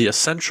worker,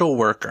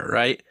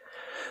 right?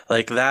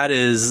 Like that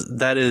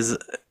is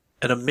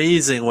an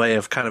amazing way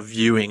of kind of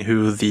viewing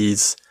who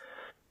these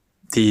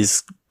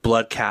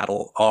blood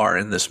cattle are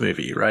in this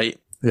movie, right?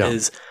 Yeah.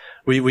 Is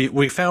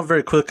we found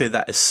very quickly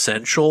that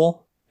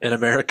essential in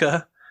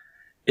America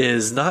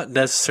is not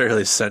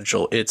necessarily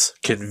essential, it's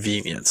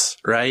convenience,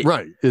 right?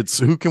 Right. It's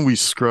who can we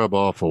scrub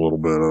off a little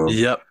bit of.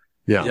 Yep.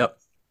 Yeah. Yep.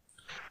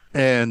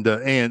 And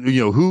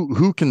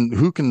who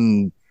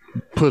can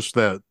push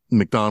that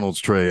McDonald's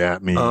tray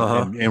at me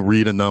and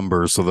read a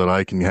number so that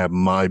I can have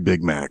my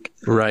Big Mac.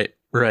 Right.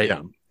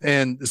 Yeah.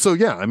 And so,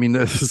 I mean,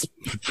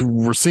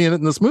 we're seeing it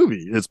in this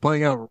movie. It's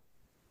playing out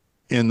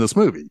in this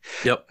movie.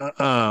 Yep.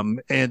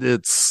 And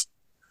it's,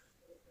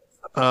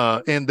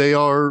 and they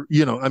are,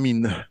 I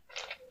mean,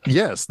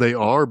 yes, they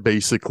are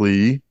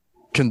basically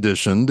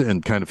conditioned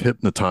and kind of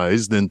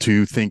hypnotized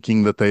into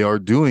thinking that they are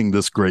doing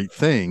this great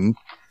thing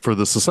for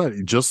the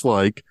society, just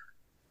like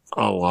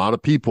a lot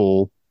of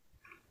people,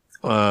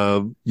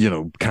 kind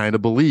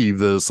of believe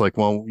that it's like,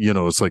 well,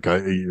 it's like,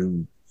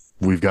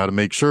 we've got to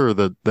make sure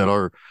that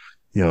our,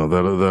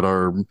 that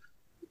our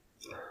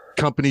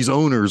company's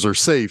owners are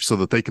safe so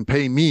that they can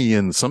pay me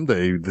and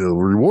someday they'll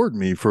reward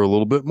me for a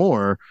little bit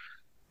more.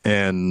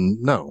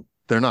 And no,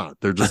 they're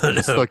not. They're just going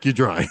to suck you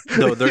dry.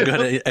 No, they're going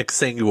to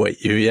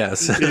exsanguinate you.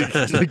 Yes.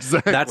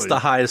 Exactly. That's the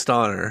highest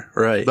honor,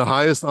 right? The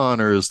highest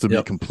honor is to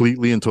be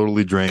completely and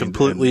totally drained.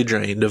 Completely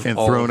drained of and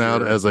all thrown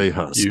out as a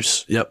husk.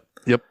 Use. Yep.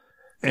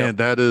 And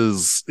that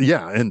is,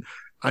 and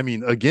I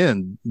mean,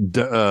 again,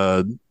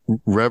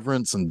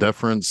 reverence and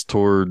deference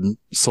toward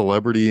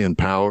celebrity and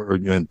power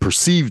and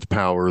perceived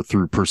power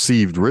through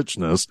perceived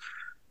richness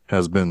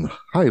has been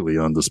highly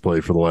on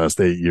display for the last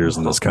 8 years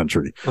in this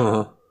country.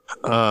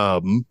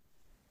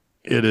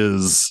 It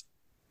is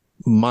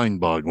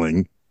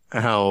mind-boggling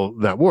how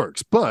that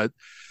works. But,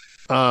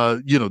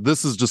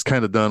 this is just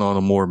kind of done on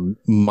a more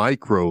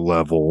micro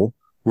level,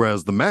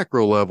 whereas the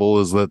macro level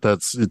is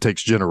it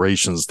takes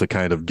generations to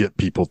kind of get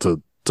people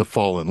to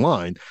fall in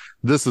line.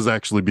 This is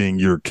actually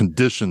you're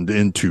conditioned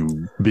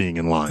into being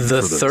in line.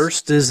 The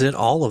thirst is in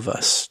all of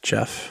us,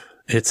 Jeff.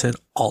 It's in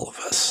all of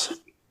us.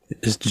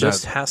 It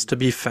just has to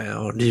be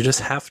found. You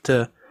just have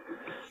to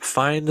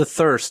find the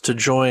thirst to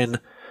join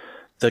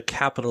the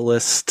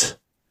capitalist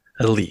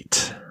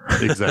elite.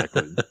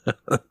 Exactly.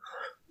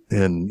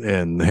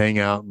 and hang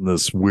out in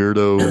this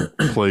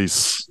weirdo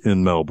place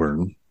in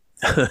Melbourne.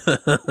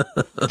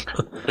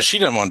 But she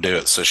doesn't want to do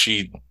it, so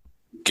she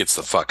gets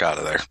the fuck out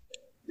of there.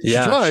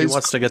 Yeah, she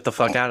wants to get the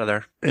fuck out of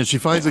there. And she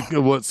finds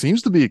what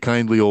seems to be a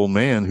kindly old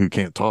man who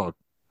can't talk.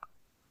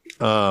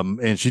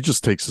 And she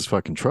just takes his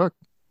fucking truck.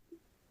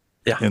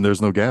 Yeah. And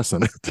there's no gas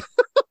in it.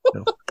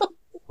 No.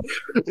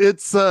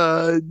 It's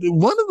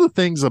one of the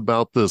things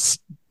about this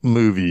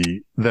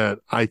movie that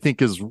I think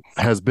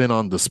has been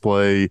on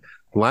display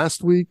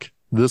last week,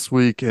 this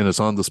week, and it's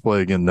on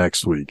display again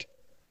next week.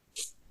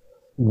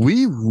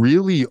 We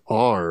really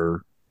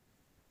are,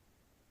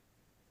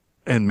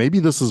 and maybe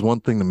this is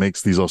one thing that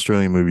makes these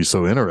Australian movies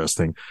so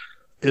interesting,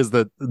 is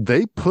that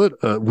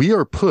we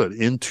are put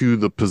into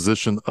the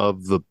position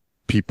of the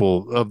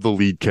people, of the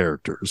lead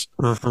characters.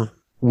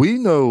 We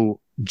know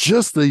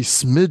just a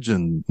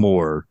smidgen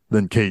more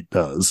than Kate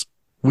does.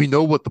 We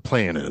know what the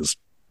plan is.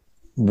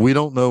 We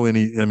don't know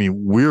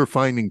we're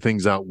finding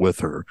things out with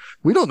her.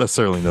 We don't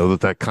necessarily know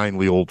that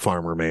kindly old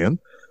farmer man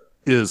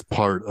is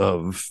part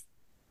of,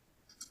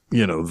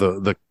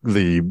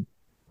 the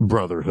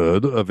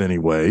brotherhood of any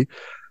way.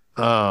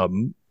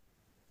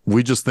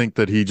 We just think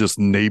that he just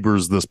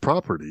neighbors this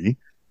property.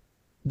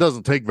 It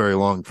doesn't take very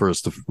long for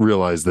us to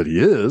realize that he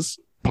is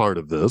part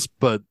of this,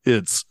 but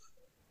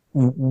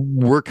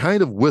we're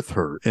kind of with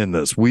her in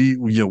this.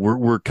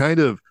 We're kind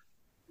of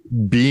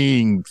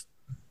being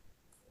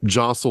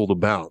jostled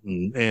about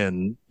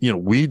and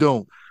we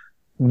don't,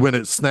 when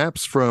it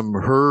snaps from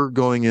her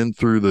going in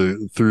through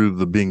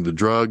the being the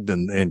drugged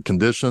and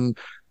conditioned,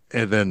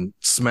 and then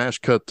smash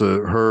cut to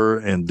her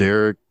and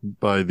Derek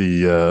by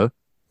the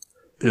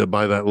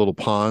by that little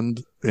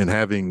pond and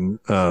having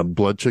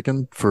blood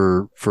chicken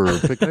for a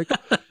picnic.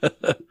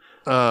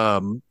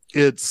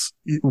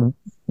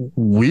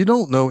 We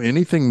don't know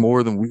anything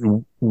more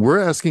than we're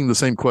asking the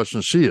same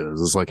question she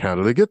is. It's like, how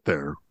do they get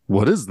there?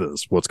 What is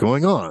this? What's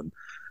going on?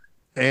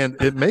 And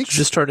it makes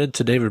just turned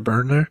into David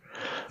Byrne there.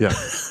 Yeah.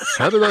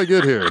 How did I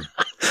get here?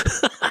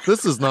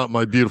 This is not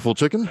my beautiful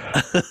chicken.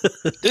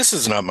 This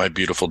is not my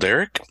beautiful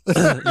Derek.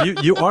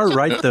 You are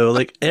right though.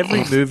 Like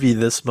every movie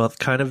this month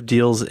kind of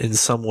deals in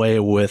some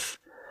way with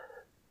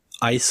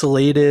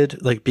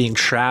isolated, like being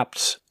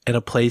trapped in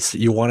a place that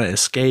you want to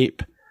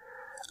escape.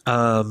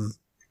 And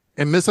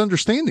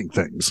misunderstanding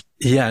things.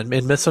 Yeah,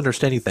 and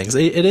misunderstanding things.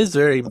 It is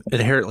very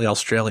inherently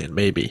Australian,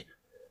 maybe.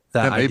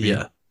 That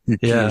idea.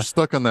 You're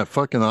stuck on that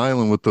fucking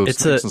island with those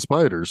snakes and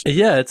spiders.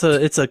 Yeah,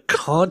 it's a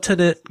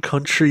continent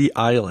country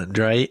island,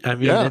 right? I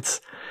mean,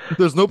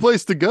 there's no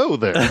place to go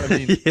there. I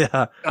mean,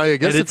 yeah. I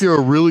guess if you're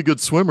a really good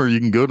swimmer, you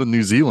can go to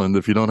New Zealand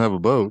if you don't have a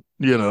boat,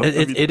 you know.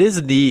 It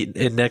is neat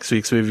in next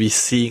week's movie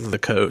seeing the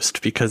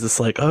coast because it's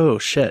like, oh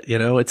shit, you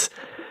know, it's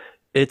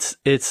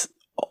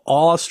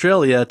all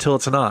Australia till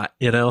it's not,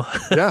 you know?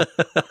 Yeah.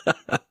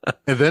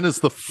 And then it's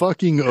the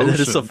fucking ocean. And then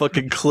it's a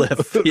fucking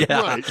cliff.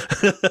 Yeah. Right.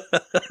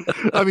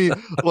 I mean,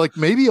 like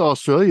maybe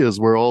Australia is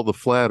where all the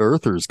flat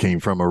earthers came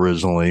from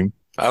originally.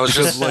 I was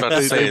just about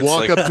to say, they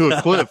walk up to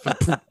a cliff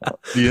and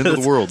the end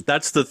of the world.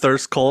 That's the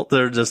thirst cult.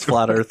 They're just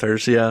flat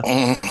earthers. Yeah.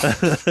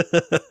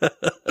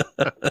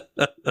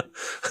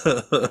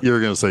 You were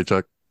going to say,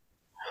 Chuck?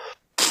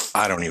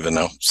 I don't even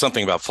know.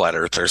 Something about flat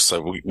earthers,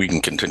 so we can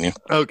continue.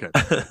 Okay.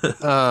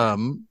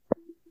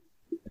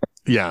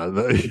 Yeah.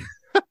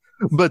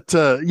 But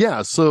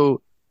yeah,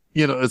 so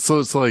you know, it's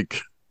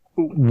like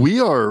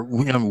we are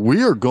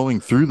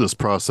going through this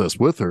process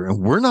with her,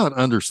 and we're not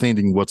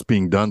understanding what's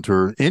being done to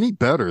her any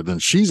better than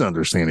she's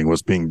understanding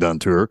what's being done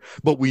to her,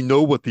 but we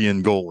know what the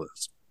end goal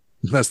is.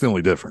 That's the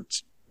only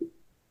difference.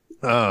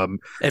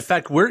 In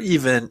fact, we're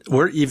even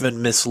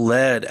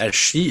misled as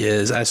she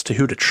is as to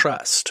who to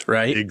trust,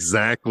 right?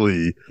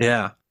 Exactly.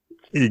 Yeah.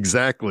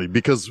 Exactly.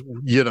 Because,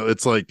 you know,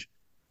 it's like,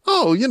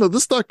 oh, you know,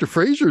 this Dr.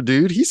 Fraser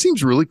dude, he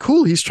seems really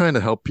cool. He's trying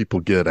to help people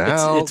get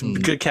out. It's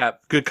good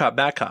cop,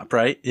 bad cop,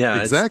 right?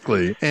 Yeah.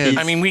 Exactly. And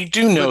I mean, we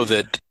do know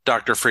that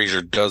Dr.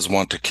 Fraser does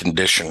want to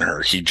condition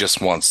her. He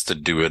just wants to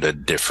do it a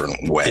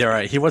different way. Yeah,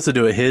 right. He wants to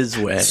do it his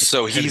way.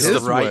 So he's the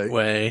right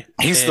way.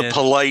 He's the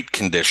polite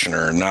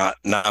conditioner, not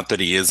that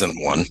he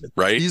isn't one,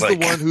 right? He's the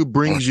one who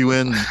brings you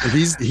in.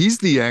 He's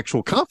the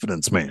actual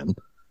confidence man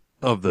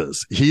of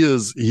this.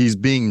 He's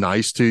being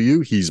nice to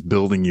you. He's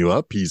building you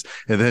up.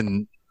 And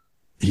then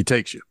he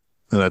takes you.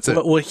 And that's it.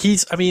 Well,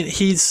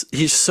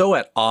 he's so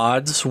at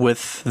odds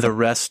with the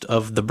rest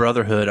of the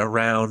Brotherhood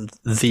around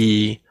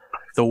the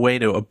way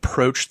to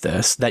approach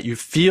this that you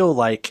feel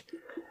like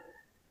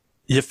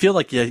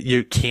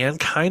you can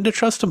kind of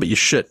trust him, but you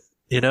shouldn't.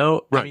 You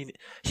know, right. I mean,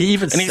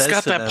 he's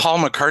got that Paul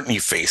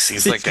McCartney face.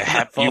 He's like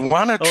you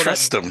want to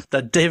trust him.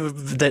 That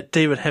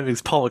David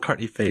Hemmings Paul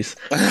McCartney face.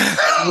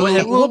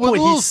 At one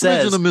point he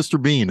says,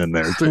 Mr. Bean in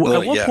there. At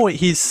one point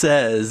he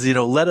says, you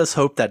know, let us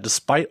hope that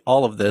despite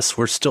all of this,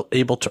 we're still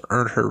able to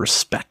earn her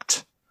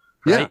respect.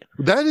 Right?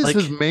 Yeah, that is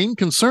his main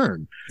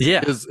concern.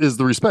 Yeah, is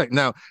the respect.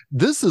 Now,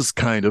 this is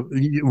kind of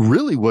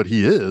really what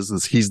he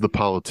is he's the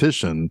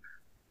politician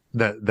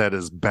that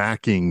is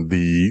backing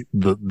the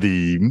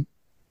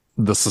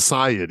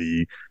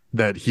society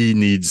that he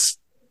needs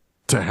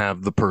to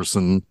have the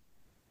person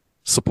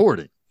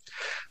supporting.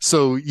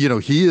 So, you know,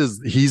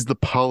 he's the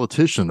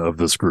politician of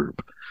this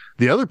group.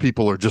 The other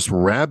people are just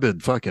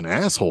rabid fucking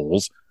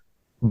assholes,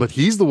 but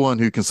he's the one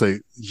who can say,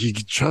 you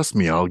can trust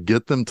me, I'll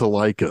get them to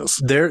like us.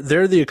 They're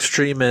the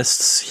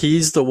extremists.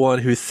 He's the one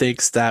who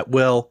thinks that,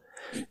 well,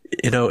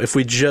 you know, if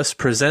we just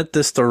present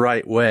this the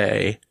right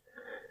way,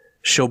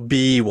 she'll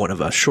be one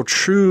of us. She'll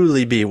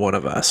truly be one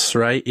of us,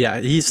 right? Yeah,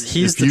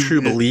 he's the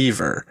true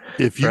believer,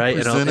 right?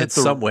 In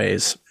some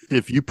ways,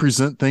 if you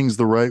present things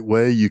the right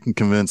way, you can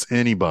convince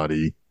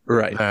anybody,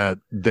 right,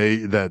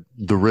 that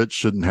the rich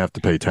shouldn't have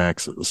to pay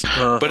taxes.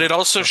 But it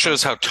also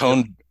shows how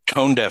tone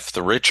deaf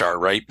the rich are,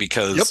 right?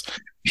 Because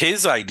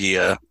his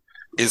idea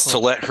is to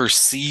let her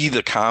see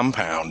the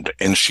compound,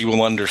 and she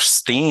will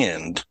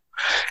understand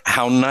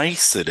how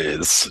nice it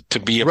is to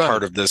be a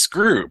part of this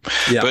group.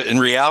 Yeah. But in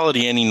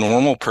reality, any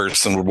normal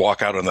person would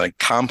walk out on the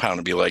compound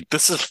and be like,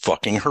 this is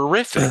fucking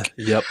horrific.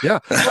 Yep. Yeah.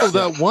 Oh,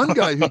 that one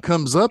guy who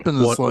comes up and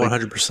is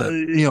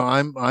 100%. You know,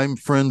 I'm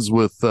friends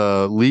with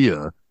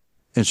Leah,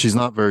 and she's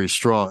not very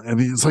strong. I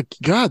mean, it's like,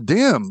 God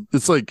damn.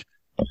 It's like,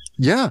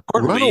 yeah,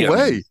 run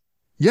away.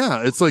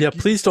 Yeah, it's like,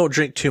 please don't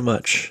drink too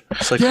much.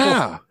 It's like,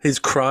 he's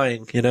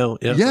crying, you know.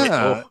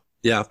 Yeah.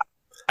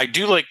 I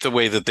do like the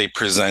way that they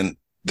present.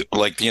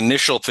 Like the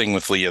initial thing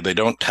with Leah, they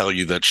don't tell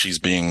you that she's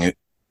being,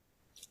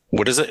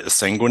 what is it?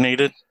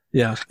 Exsanguinated?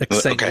 Yeah.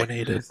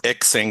 Exsanguinated. Okay.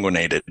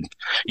 Exsanguinated.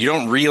 You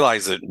don't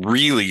realize it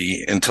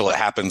really until it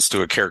happens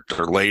to a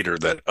character later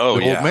that, the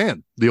old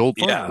man, the old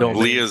farmer.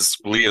 Yeah.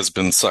 Leah's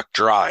been sucked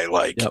dry.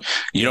 Like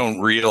you don't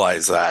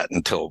realize that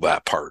until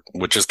that part,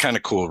 which is kind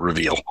of cool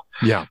reveal.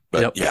 Yeah.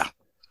 But yeah.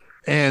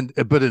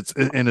 But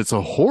it's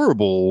a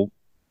horrible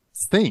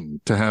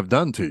thing to have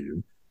done to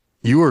you.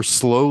 You are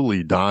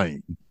slowly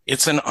dying.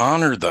 It's an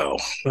honor, though.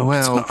 Well,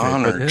 it's an okay,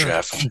 honor,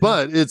 Jeff.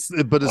 But it's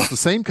the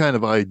same kind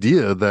of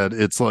idea that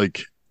it's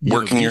like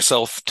working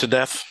yourself to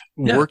death.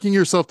 Working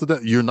yourself to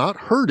death. You're not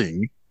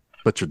hurting,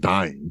 but you're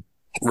dying.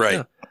 Right.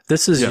 Yeah.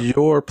 This is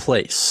your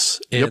place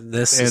in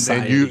this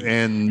society.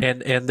 And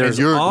there's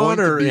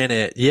honor in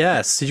it.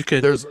 Yes, you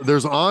could.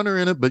 There's honor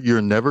in it, but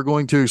you're never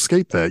going to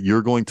escape that.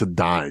 You're going to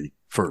die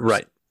first.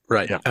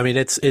 Right. Yeah. I mean,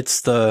 it's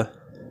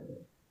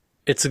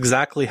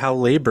exactly how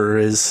labor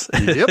is.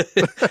 Yep.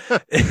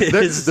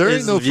 is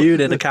viewed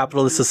in a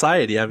capitalist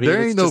society. I mean,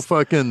 there ain't no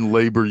fucking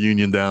labor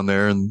union down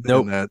there, in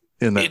that.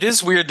 It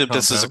is weird that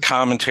this is a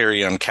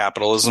commentary on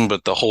capitalism,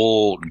 but the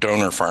whole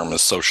donor farm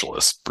is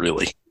socialist,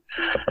 really.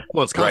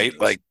 Well, it's right,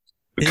 like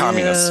the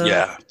communists.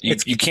 Yeah,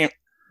 you can't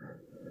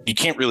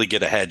really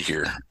get ahead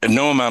here, and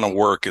no amount of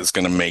work is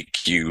going to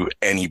make you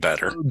any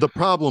better. The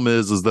problem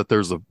is that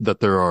there's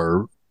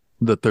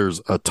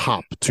a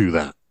top to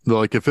that.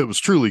 Like if it was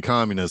truly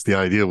communist, the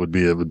idea would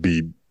be it would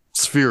be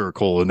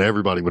spherical and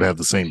everybody would have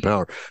the same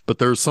power. But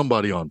there's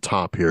somebody on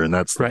top here, and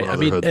that's the right. I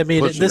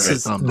mean, this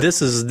is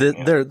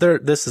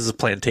a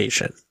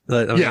plantation.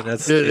 I mean, it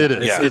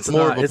is. Yeah. It's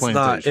more of a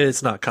plantation.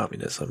 It's not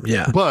communism.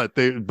 Yeah, but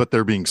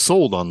they're being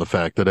sold on the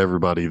fact that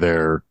everybody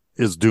there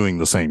is doing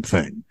the same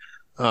thing.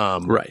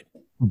 Right.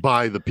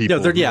 By the people.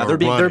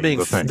 They're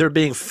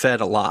being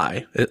fed a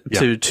lie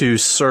to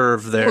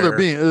serve their. They're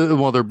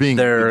being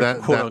their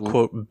quote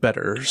unquote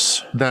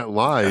betters. That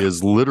lie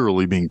is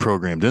literally being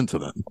programmed into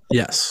them.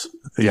 Yes.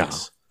 Yeah.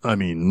 Yes. I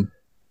mean,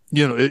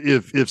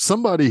 if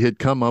somebody had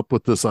come up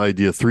with this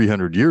idea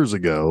 300 years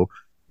ago,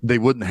 they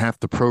wouldn't have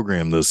to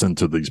program this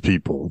into these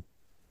people.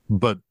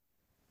 But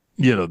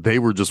they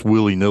were just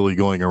willy-nilly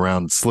going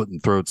around slitting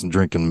throats and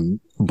drinking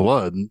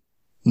blood,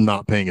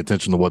 not paying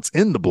attention to what's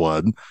in the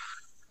blood.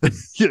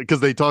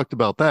 Because they talked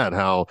about that,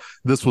 how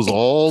this was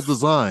all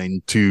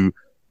designed to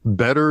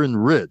better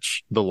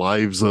enrich the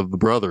lives of the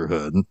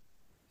Brotherhood.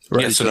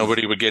 Right. Yeah, so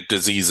nobody would get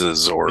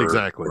diseases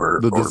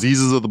the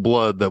diseases of the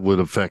blood that would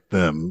affect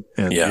them.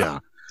 And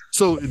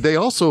so they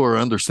also are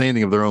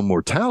understanding of their own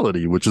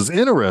mortality, which is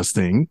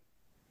interesting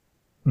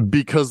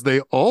because they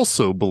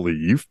also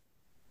believe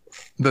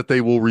that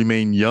they will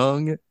remain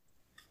young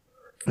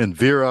and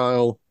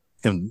virile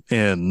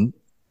and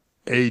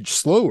age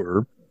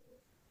slower,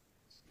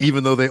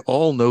 even though they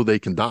all know they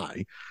can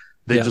die.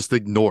 They just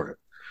ignore it.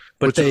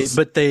 But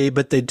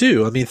they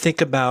do. I mean,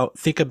 think about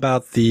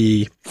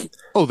the.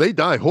 Oh, they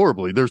die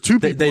horribly. There's two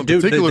people in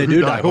particular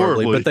who die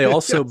horribly. But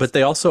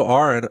they also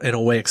are in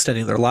a way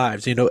extending their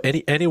lives.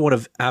 Anyone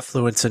of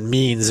affluence and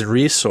means and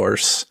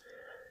resource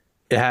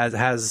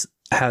has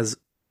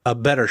a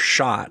better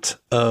shot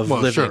of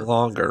living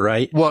longer,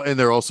 right? Well, and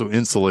they're also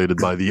insulated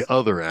by the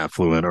other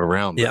affluent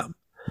around them. Yeah.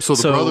 So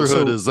the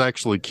Brotherhood is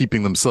actually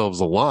keeping themselves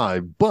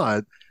alive,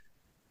 but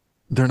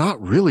they're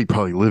not really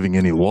probably living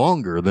any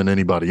longer than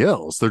anybody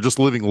else. They're just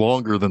living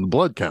longer than the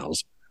blood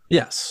cows.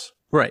 Yes,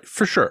 right,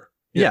 for sure.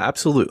 Yeah,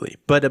 absolutely.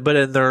 But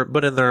in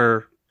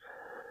their,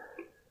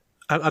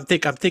 I'm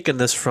thinking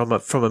this from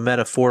a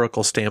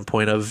metaphorical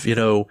standpoint of it's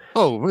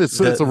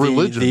a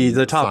religion.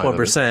 The top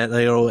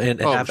 1%,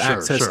 and have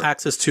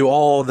access to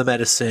all the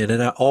medicine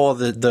and all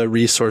the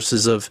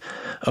resources of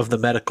the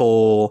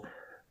medical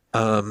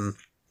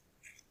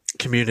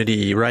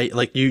community, right?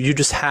 Like you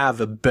just have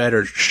a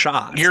better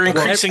shot. You're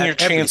increasing your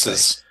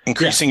chances.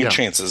 Your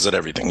chances at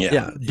everything. Yeah.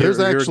 Yeah.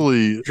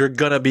 You're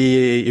gonna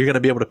be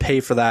able to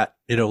pay for that,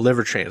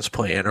 liver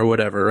transplant or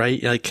whatever,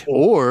 right? Like,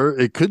 or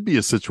it could be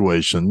a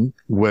situation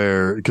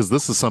where, because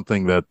this is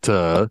something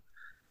that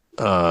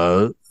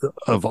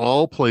of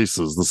all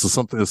places, this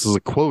is a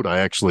quote I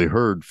actually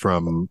heard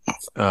from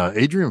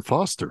Adrian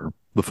Foster,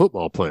 the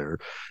football player.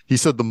 He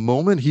said the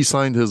moment he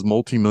signed his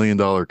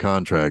multi-million-dollar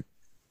contract,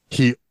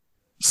 he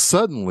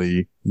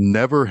suddenly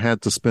never had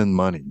to spend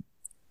money.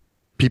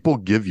 People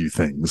give you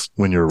things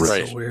when you're rich.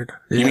 Right. So weird.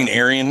 You mean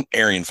Arian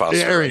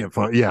Foster? Arian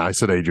Foster. Yeah, I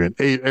said Adrian.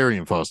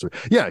 Arian Foster.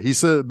 Yeah, he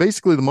said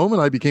basically the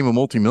moment I became a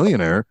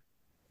multimillionaire,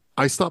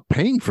 I stopped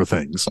paying for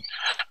things.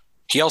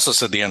 He also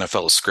said the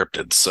NFL is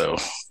scripted, so.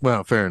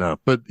 Well, fair enough.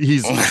 But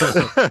he's,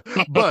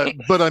 but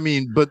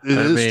it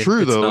is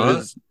true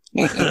though.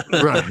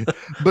 Right.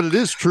 But it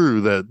is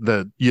true that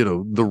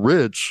the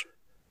rich,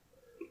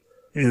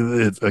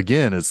 it's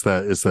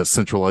that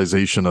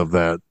centralization of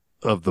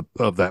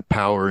that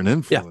power and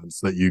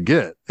influence that you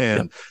get,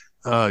 and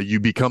you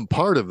become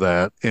part of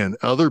that, and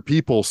other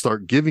people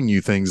start giving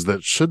you things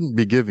that shouldn't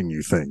be giving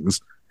you things.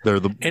 They're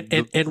the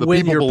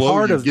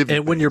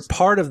when you're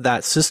part of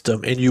that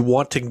system and you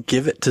want to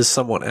give it to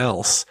someone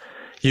else,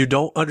 you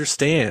don't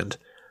understand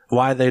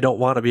why they don't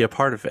want to be a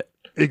part of it.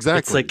 Exactly.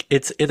 It's like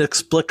it's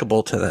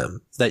inexplicable to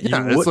them that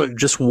you wouldn't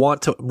just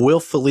want to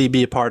willfully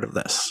be a part of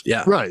this.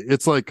 Yeah. Right.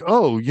 It's like,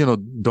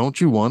 don't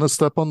you want to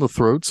step on the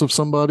throats of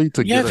somebody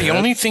to get ahead?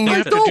 Only thing you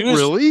have to do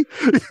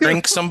is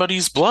drink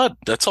somebody's blood.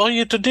 That's all you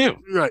have to do.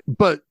 Right.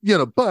 But,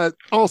 but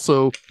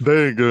also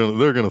they're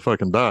going to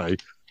fucking die.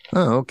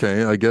 Oh,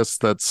 okay. I guess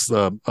that's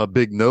a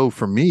big no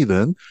from me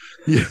then.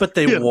 Yeah. But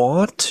they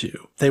want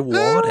to. They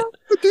want it.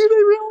 Do they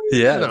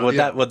really? Yeah. You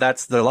know, Well,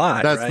 that's the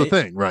lie. that's the right?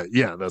 thing, right?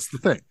 Yeah, that's the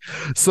thing.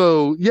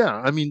 So, yeah,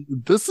 I mean,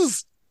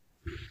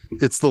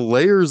 it's the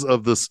layers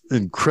of this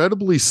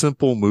incredibly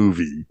simple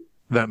movie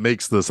that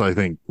makes this, I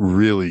think,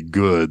 really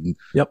good.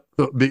 Yep.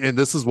 And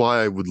this is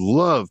why I would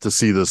love to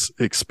see this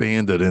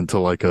expanded into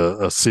like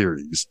a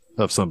series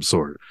of some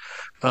sort.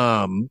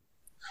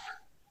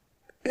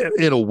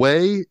 In a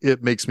way,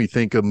 it makes me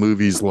think of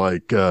movies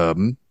like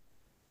The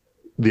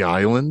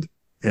Island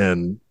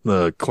and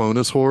the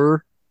Clonus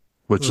horror,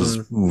 which is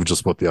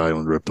just what The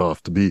Island ripped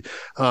off to be.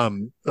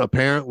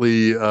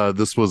 Apparently,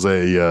 this was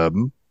a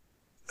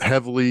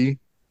heavily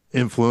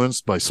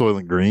influenced by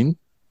Soylent Green.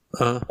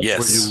 Yes.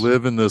 Where you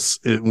live in this,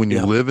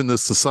 live in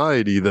this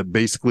society that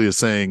basically is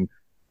saying,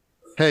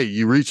 hey,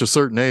 you reach a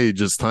certain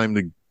age, it's time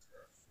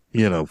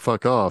to,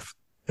 fuck off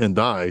and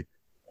die.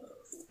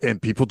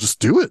 And people just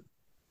do it.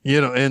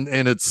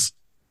 And it's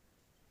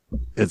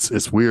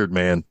weird,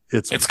 man.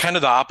 It's kind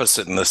of the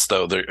opposite in this,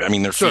 though. They're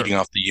feeding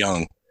off the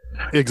young,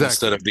 exactly,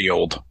 instead of the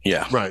old.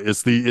 Yeah, right.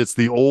 It's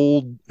the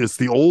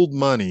old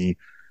money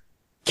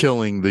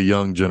killing the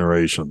young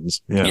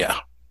generations. Yeah.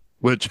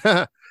 Which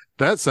that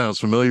sounds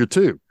familiar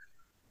too,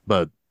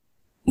 but a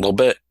little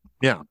bit.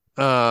 Yeah.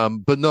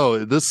 But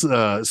no, this.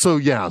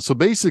 So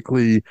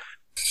basically,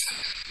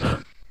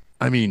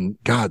 I mean,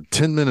 God,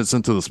 10 minutes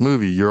into this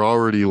movie, you're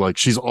already like,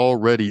 she's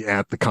already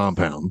at the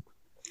compound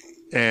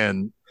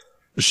and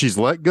she's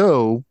let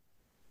go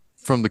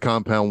from the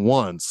compound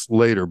once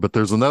later, but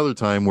there's another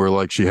time where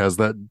like she has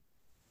that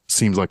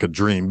seems like a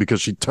dream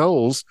because she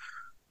tells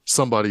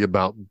somebody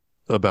about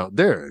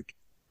Derek.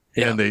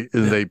 Yeah. And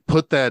they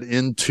put that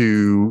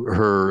into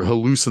her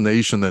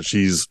hallucination that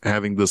she's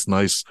having this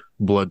nice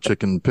blood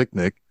chicken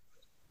picnic.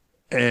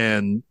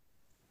 And,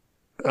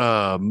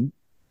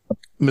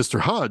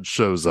 Mr. Hodge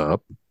shows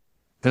up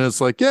and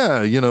it's like,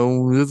 yeah,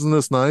 isn't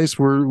this nice?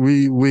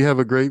 We have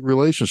a great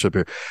relationship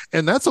here.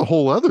 And that's a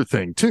whole other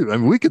thing too. I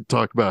mean, we could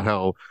talk about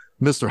how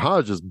Mr.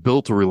 Hodge has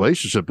built a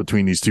relationship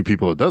between these two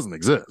people that doesn't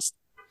exist.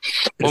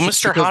 Well,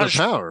 Mr.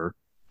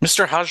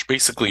 Hodge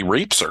basically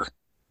rapes her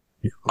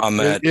on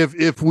that.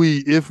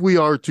 If we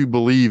are to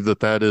believe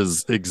that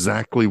is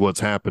exactly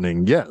what's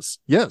happening. Yes,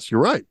 you're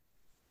right.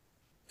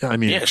 I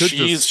mean, yeah,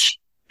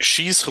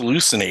 she's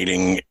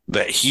hallucinating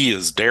that he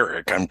is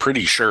Derek. I'm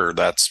pretty sure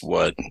that's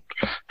what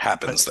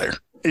happens there.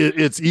 It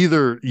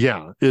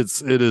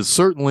is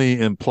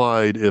certainly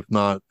implied, if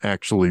not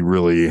actually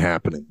really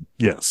happening.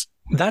 Yes.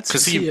 That's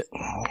go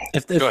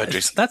ahead,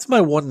 Jason. That's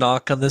my one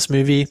knock on this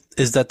movie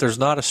is that there's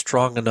not a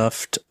strong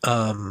enough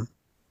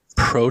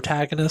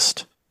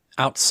protagonist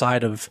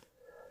outside of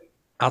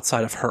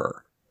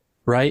her,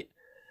 right?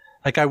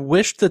 Like I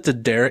wish that the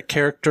Derek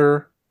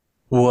character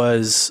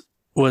was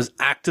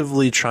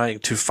actively trying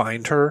to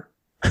find her.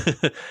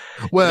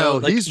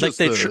 Well, he's just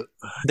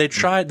they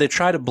try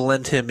to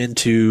blend him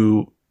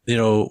into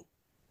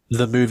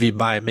the movie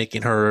by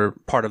making her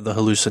part of the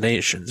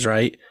hallucinations,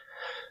 right?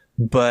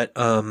 But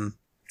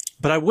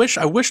I wish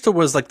there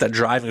was like that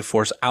driving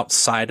force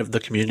outside of the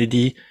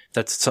community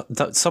that's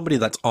somebody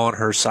that's on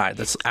her side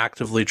that's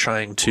actively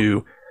trying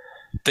to.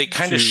 They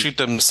kind of shoot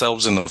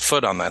themselves in the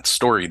foot on that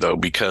story, though,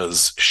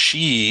 because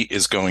she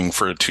is going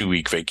for a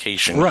 2-week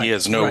vacation. Right, he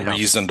has no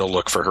reason to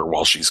look for her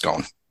while she's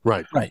gone.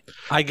 Right.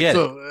 I get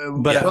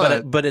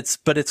it, but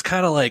it's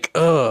kind of like,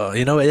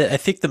 I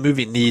think the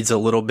movie needs a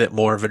little bit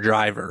more of a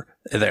driver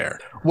there.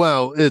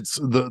 Well, it's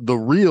the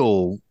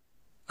real.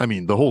 I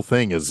mean, the whole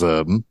thing is.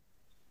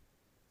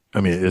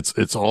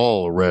 It's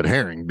all a red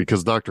herring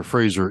because Dr.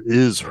 Fraser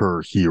is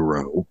her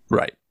hero.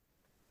 Right.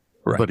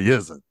 But he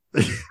isn't.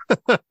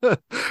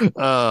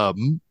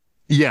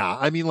 Yeah,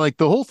 I mean, like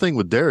the whole thing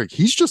with Derek,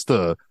 he's just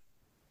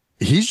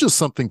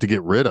something to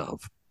get rid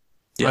of.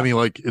 Yeah. I mean,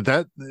 like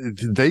that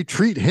they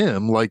treat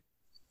him like,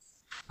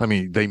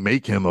 they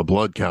make him a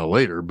blood cow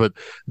later, but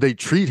they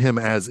treat him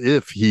as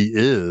if he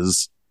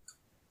is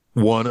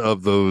one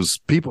of those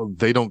people.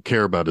 They don't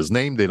care about his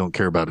name. They don't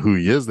care about who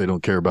he is. They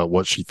don't care about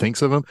what she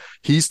thinks of him.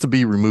 He's to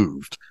be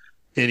removed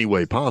any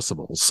way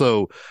possible.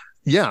 So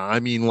yeah,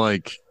 I mean,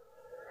 like,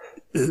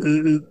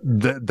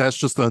 that's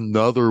just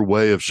another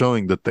way of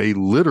showing that they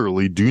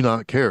literally do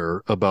not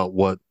care about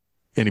what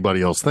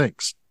anybody else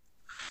thinks.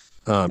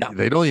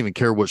 They don't even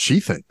care what she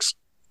thinks.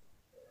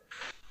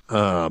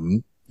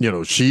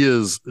 She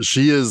is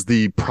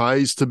the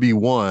prize to be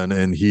won,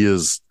 and he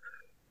is,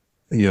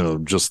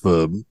 just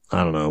the,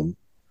 I don't know,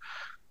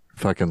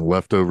 fucking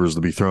leftovers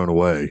to be thrown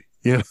away,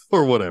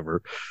 or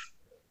whatever.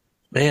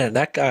 Man,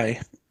 that guy,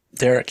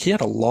 Derek, he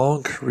had a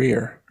long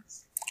career.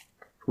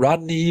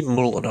 Rodney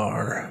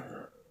Mullinar.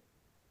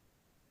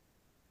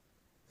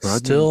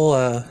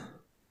 Still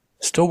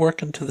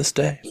working to this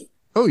day.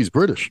 Oh, he's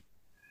British.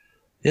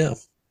 Yeah.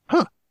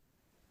 Huh.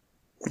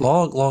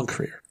 Long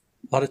career.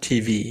 A lot of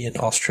TV in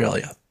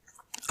Australia.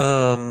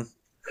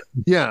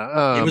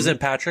 Yeah. He was in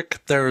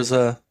Patrick. There's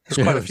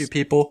quite a few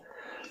people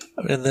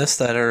in this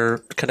that are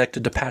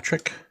connected to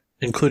Patrick,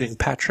 including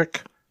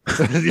Patrick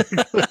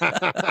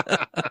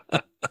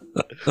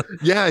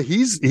Yeah,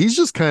 he's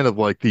just kind of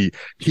like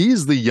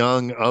he's the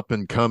young up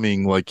and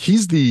coming, like he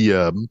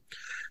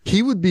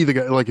would be the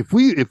guy, like if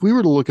we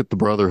were to look at the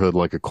Brotherhood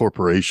like a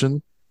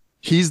corporation,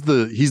 he's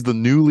the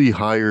newly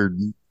hired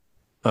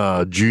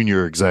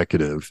junior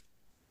executive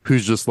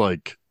who's just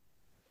like,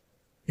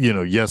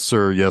 yes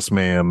sir, yes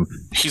ma'am.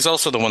 He's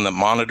also the one that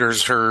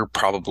monitors her,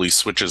 probably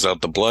switches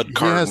out the blood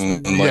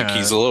carton, and like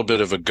he's a little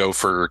bit of a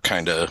gopher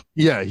kind of.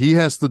 Yeah, he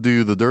has to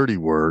do the dirty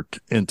work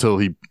until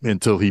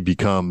he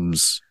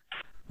becomes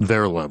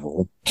their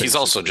level. Basically. He's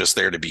also just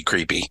there to be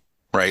creepy,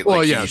 right?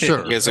 Well, yeah,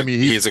 sure.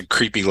 He has a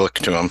creepy look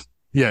to him.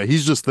 Yeah,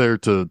 he's just there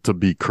to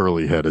be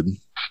curly headed.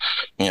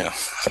 Yeah.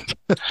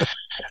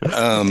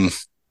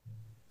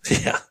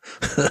 Yeah.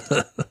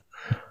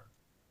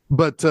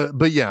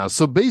 But yeah,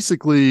 so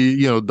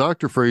basically,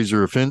 Dr.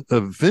 Fraser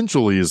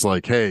eventually is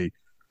like, hey,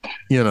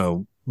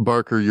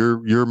 Barker,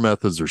 your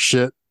methods are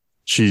shit.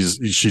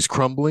 She's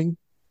crumbling.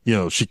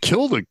 She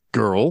killed a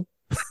girl,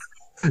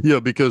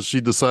 because she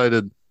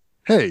decided,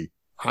 hey,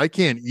 I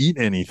can't eat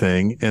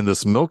anything and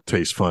this milk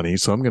tastes funny,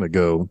 so I'm going to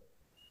go.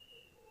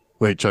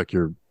 Wait, Chuck,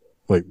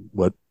 wait,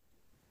 what?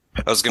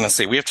 I was going to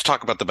say, we have to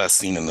talk about the best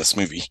scene in this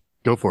movie.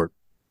 Go for it.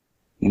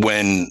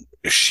 When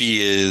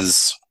she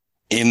is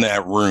in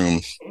that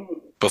room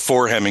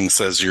before Hemming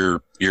says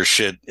your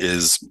shit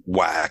is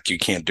whack. You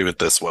can't do it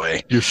this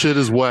way. Your shit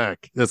is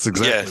whack. That's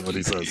exactly what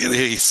he says.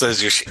 He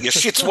says your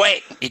shit's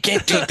whack. You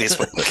can't do it this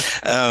way.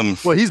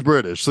 Well, he's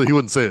British, so he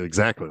wouldn't say it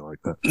exactly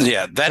like that.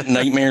 Yeah, that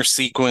nightmare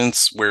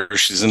sequence where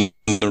she's in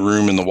the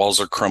room and the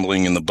walls are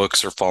crumbling and the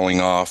books are falling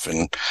off,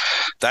 and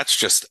that's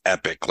just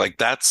epic. Like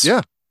that's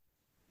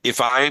if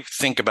I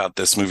think about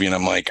this movie and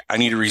I'm like, I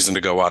need a reason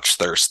to go watch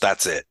Thirst,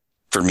 that's it.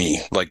 For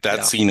me, like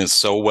that scene is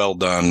so well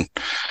done.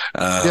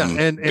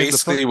 And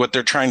basically what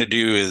they're trying to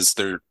do is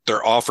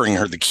they're offering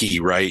her the key,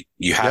 right?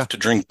 You have to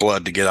drink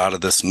blood to get out of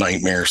this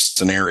nightmare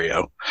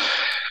scenario.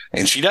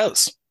 And she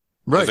does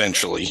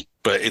eventually,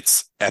 but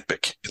it's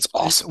epic. It's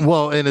awesome.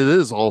 Well, and it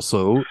is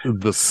also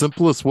the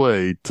simplest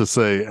way to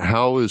say,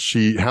 how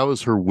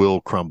is her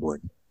will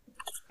crumbling?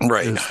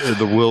 Right.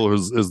 The will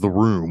is the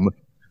room.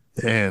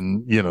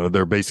 And,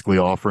 they're basically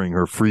offering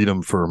her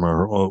freedom from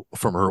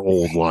her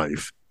old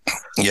life.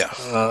 Yeah.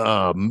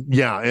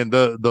 And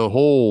the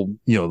whole,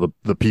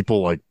 the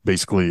people like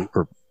basically,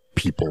 or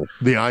people,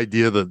 the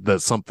idea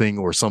that something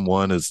or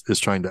someone is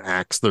trying to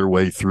axe their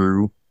way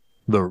through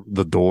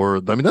the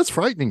door. I mean, that's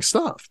frightening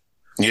stuff.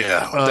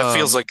 Yeah. That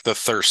feels like the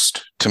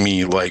Thirst to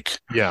me. Like,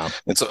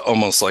 it's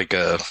almost like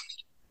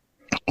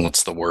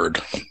what's the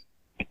word?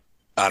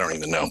 I don't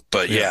even know,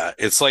 but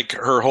it's like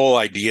her whole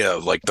idea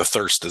of like the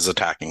thirst is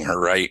attacking her,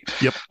 right?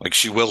 Yep. Like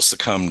she will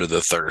succumb to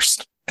the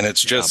thirst. And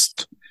it's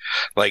just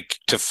like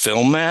to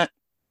film that.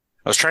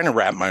 I was trying to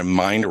wrap my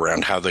mind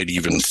around how they'd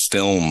even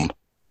film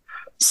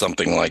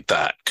something like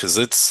that. Cause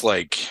it's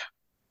like,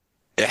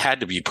 it had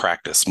to be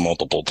practiced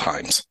multiple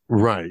times.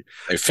 Right.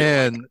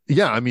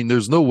 I mean,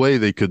 there's no way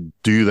they could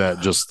do that.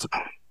 Just,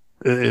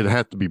 it'd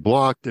have to be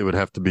blocked. It would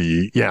have to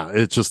be,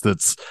 And,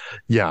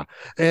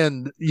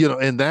 and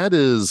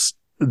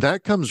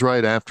that comes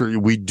right after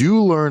we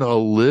do learn a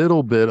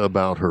little bit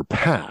about her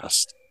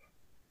past.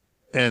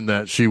 And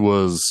that she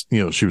was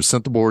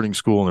sent to boarding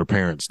school and her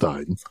parents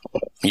died.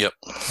 Yep.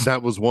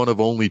 That was one of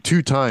only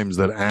 2 times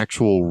that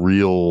actual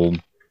real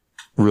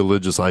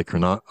religious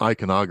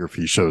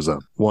iconography shows up.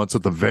 Once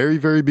at the very,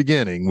 very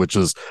beginning, which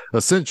is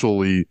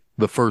essentially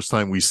the first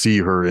time we see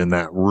her in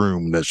that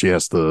room that she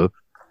has to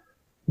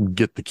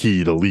get the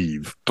key to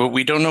leave. But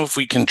we don't know if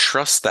we can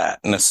trust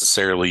that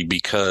necessarily,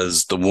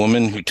 because the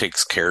woman who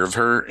takes care of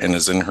her and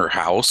is in her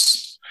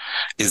house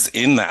is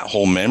in that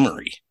whole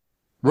memory.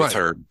 With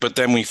her, but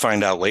then we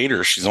find out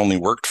later she's only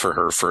worked for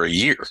her for a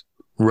year.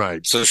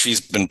 Right. So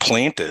she's been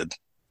planted,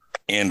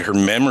 and her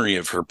memory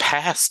of her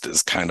past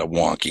is kind of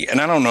wonky. And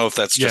I don't know if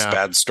that's just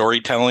bad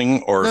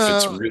storytelling or if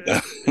it's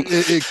real.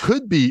 It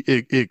could be.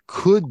 It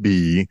could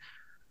be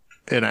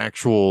an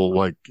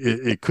actual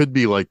it could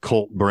be like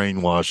cult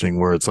brainwashing,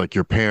 where it's like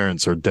your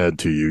parents are dead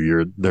to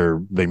you.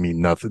 They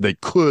mean nothing. They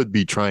could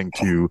be trying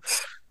to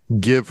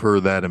give her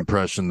that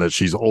impression that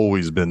she's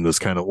always been this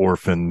kind of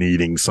orphan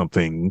needing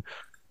something.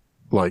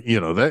 Like,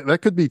 that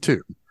could be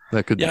too.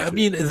 That could be too. I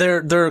mean,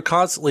 they're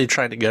constantly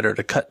trying to get her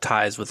to cut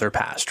ties with her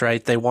past,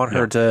 right? They want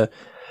her to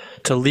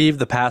leave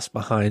the past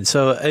behind.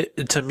 So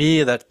to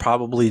me, that's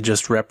probably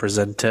just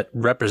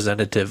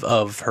representative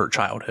of her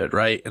childhood,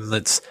 right? And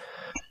that's,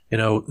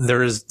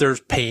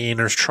 there's pain,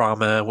 there's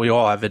trauma. We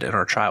all have it in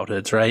our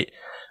childhoods, right?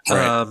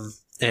 And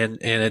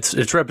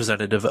it's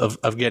representative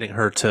of getting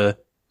her to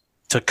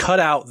cut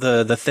out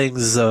the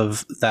things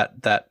of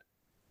that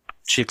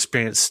she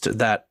experienced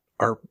that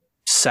are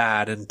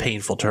sad and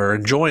painful to her,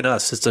 and join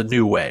us. It's a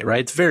new way,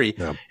 right?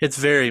 It's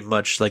very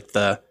much like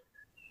the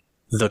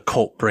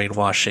cult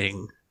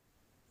brainwashing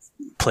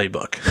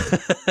playbook.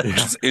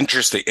 It's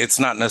interesting. It's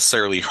not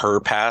necessarily her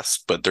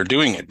past, but they're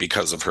doing it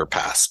because of her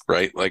past,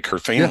 right? Like her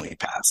family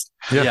past.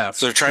 Yeah.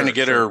 So they're trying to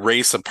get her to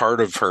erase a part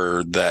of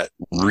her that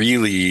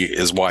really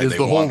is why they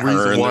want her. Is the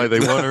whole reason why they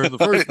want her in the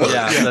first place.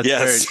 Yeah, that's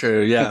very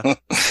true. Yeah.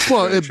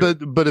 Well,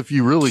 but if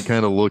you really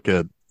kind of look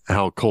at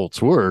how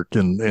cults work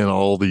and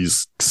all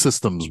these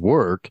systems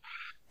work,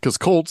 because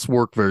cults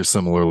work very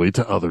similarly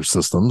to other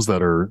systems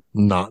that are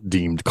not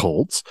deemed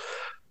cults,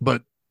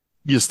 but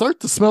you start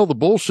to smell the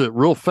bullshit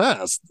real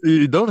fast.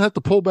 You don't have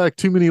to pull back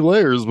too many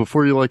layers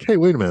before you're like, hey,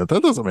 wait a minute,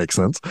 that doesn't make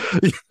sense.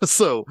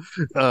 So,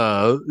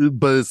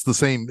 but it's the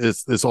same.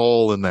 It's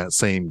all in that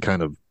same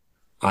kind of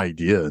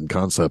idea and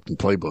concept and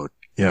playbook.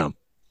 Yeah.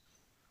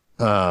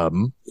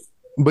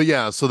 But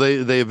yeah, so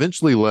they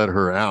eventually let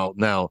her out.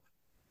 Now,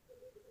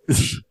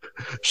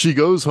 she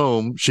goes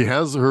home. She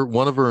has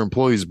one of her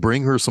employees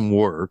bring her some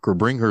work or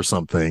bring her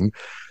something.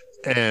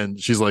 And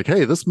she's like,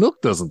 hey, this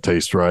milk doesn't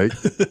taste right.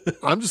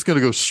 I'm just going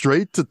to go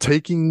straight to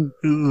taking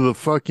the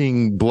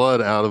fucking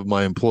blood out of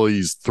my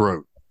employee's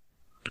throat.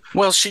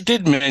 Well, she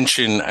did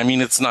mention, I mean,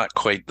 it's not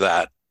quite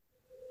that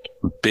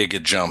big a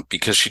jump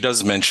because she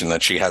does mention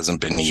that she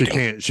hasn't been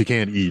eating. She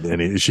can't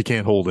eat she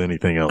can't hold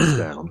anything else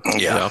down.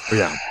 Yeah.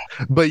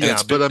 But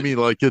I mean,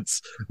 like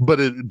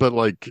but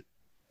like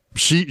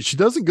she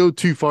doesn't go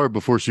too far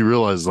before she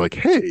realizes like,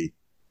 hey,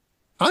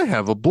 I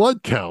have a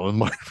blood cow in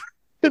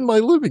my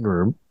living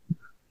room.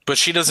 But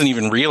she doesn't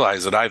even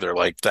realize it either.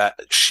 Like that,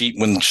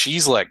 when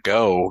she's let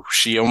go,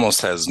 she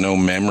almost has no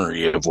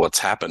memory of what's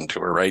happened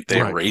to her, right? They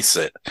erase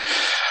it.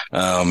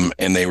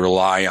 And they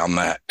rely on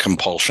that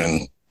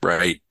compulsion,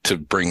 right, to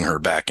bring her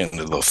back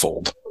into the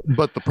fold.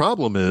 But the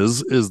problem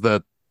is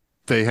that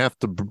they have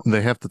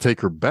to take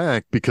her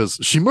back because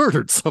she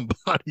murdered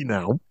somebody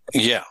now.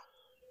 Yeah.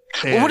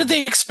 Well, what did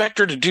they expect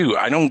her to do?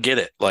 I don't get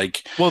it.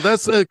 Like, well,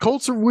 that's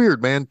cults are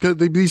weird, man.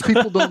 These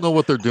people don't know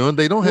what they're doing.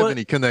 They don't have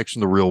any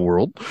connection to the real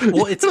world.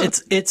 Well, it's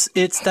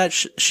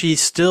that she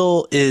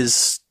still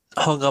is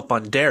hung up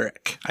on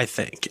Derek. I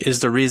think is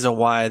the reason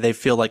why they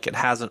feel like it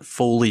hasn't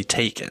fully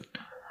taken.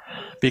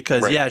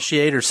 Because she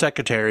ate her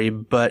secretary,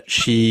 but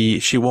she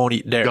won't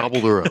eat Derek.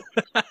 Gobbled her up.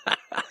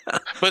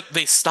 But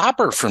they stop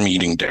her from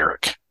eating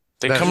Derek.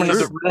 They come into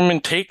the room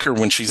and take her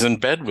when she's in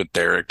bed with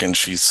Derek, and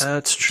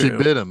that's true.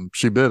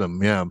 She bit him.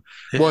 Yeah.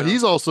 Well,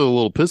 he's also a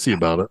little pissy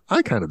about it.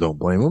 I kind of don't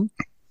blame him.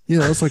 You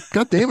know, it's like,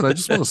 God damn it, I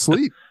just want to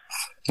sleep.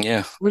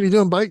 Yeah. What are you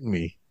doing biting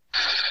me?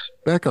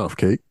 Back off,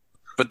 Kate.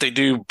 But they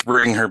do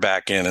bring her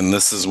back in, and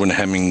this is when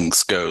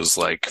Hemmings goes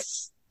like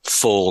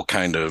full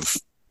kind of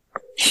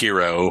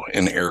hero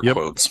in air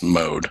quotes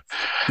mode.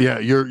 Yeah,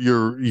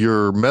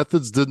 your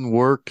methods didn't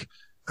work,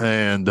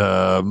 and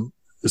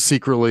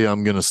secretly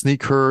I'm going to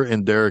sneak her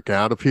and Derek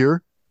out of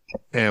here,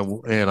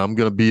 and I'm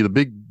going to be the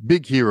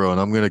big hero, and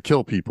I'm going to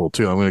kill people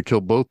too. I'm going to kill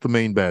both the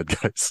main bad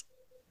guys.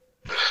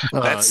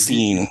 That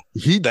scene,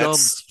 he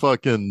dumps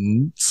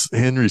fucking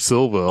Henry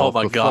Silva. Oh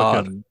my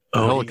god!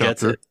 Helicopter. He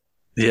gets it.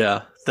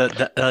 Yeah,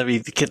 that I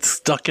mean, gets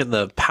stuck in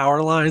the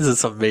power lines.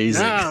 It's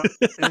amazing.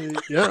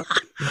 Yeah.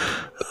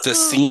 The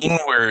scene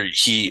where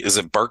is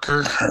it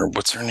Barker or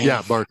what's her name?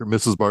 Yeah, Barker,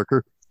 Mrs.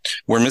 Barker.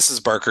 Where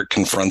Mrs. Barker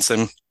confronts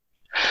him.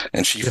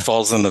 And she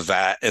falls in the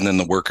vat, and then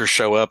the workers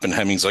show up, and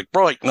Hemming's like,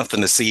 right,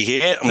 nothing to see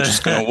here. I'm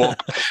just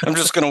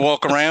gonna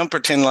walk around,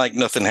 pretend like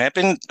nothing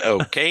happened.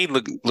 Okay,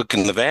 look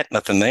in the vat,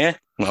 nothing there.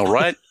 All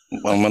right,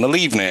 I'm gonna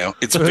leave now.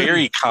 It's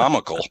very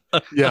comical.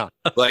 Yeah.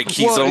 Like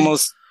he's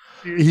almost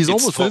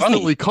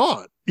instantly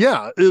caught.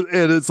 Yeah.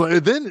 And it's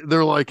like, then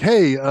they're like,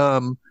 hey,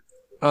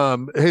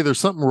 hey,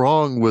 there's something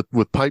wrong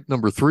with pipe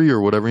number 3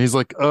 or whatever. And he's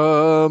like,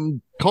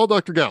 call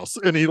Dr. Gauss.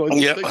 And he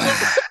like,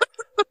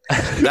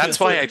 That's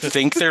why I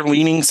think they're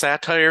leaning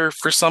satire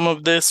for some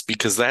of this,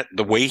 because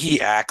the way he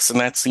acts in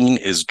that scene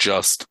is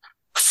just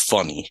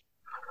funny.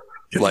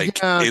 Like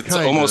it's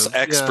almost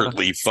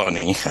expertly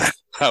funny.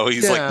 How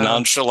he's like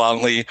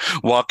nonchalantly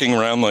walking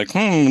around like,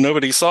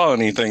 nobody saw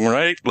anything,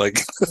 right? Like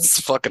it's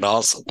fucking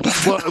awesome.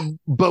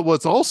 But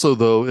what's also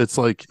though, it's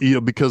like,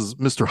 because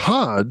Mr.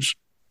 Hodge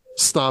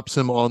stops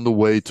him on the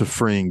way to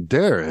freeing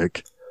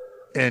Derek.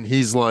 And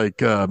he's like,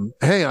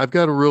 hey, I've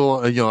got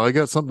I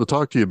got something to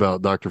talk to you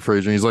about, Dr.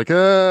 Fraser. And he's like,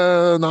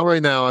 not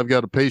right now. I've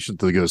got a patient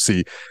to go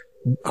see.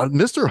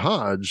 Mr.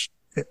 Hodge,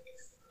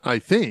 I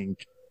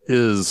think,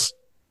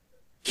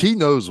 he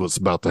knows what's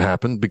about to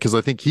happen, because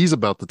I think he's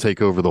about to take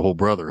over the whole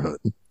Brotherhood.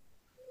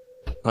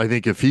 I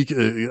think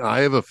I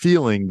have a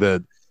feeling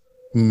that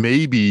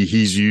maybe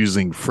he's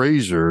using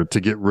Fraser to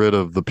get rid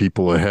of the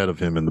people ahead of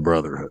him in the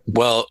Brotherhood.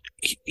 Well,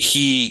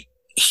 he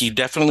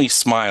definitely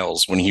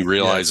smiles when he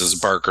realizes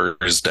Barker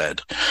is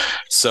dead.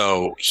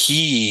 So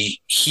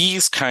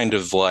he's kind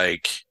of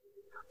like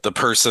the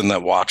person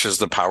that watches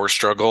the power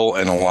struggle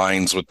and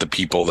aligns with the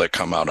people that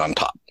come out on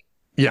top.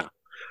 Yeah.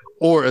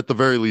 Or at the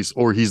very least,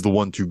 or he's the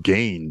one to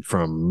gain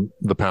from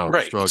the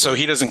power struggle. So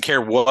he doesn't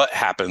care what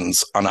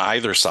happens on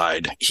either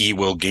side. He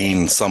will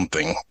gain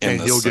something in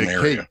this scenario.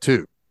 And he'll get Kate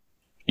too.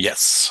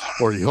 Yes.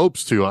 Or he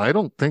hopes to. I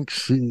don't think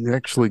she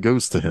actually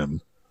goes to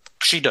him.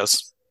 She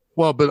does.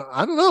 Well, but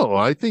I don't know.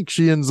 I think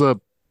she ends up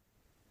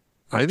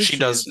I think She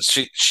does.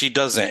 She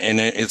doesn't, and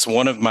it's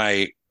one of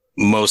my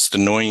most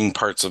annoying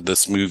parts of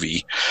this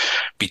movie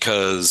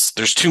because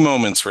there's two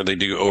moments where they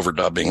do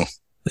overdubbing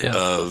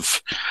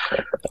of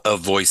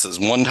voices.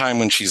 One time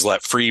when she's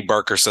let free,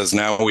 Barker says,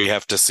 "Now we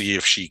have to see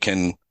if she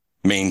can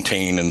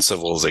maintain in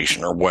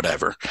civilization or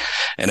whatever."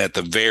 And at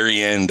the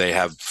very end, they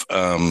have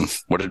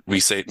what did we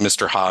say?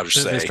 Mr. Hodge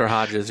say, Mr.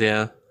 Hodges,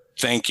 yeah.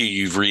 "Thank you,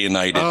 you've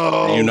reunited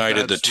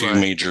the two right.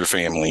 major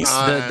families."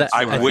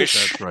 I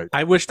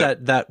wish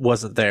that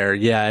wasn't there.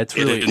 Yeah, it's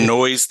really it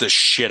annoys the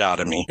shit out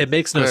of me. It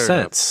makes no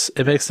sense.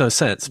 It makes no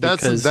sense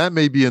because that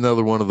may be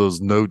another one of those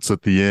notes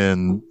at the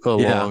end,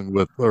 along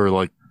with, or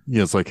like,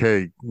 it's like,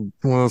 hey,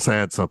 well, let's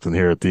add something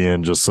here at the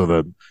end just so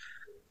that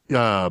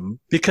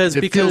because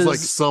it feels like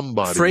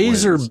somebody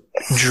Fraser wins.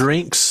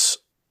 drinks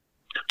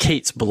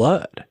Kate's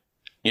blood.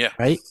 Yeah,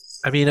 right.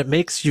 I mean, it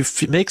makes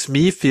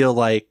me feel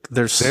like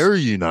they're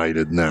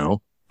united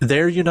now.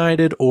 They're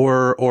united,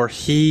 or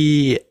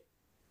he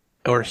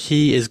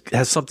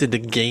has something to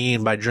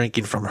gain by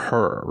drinking from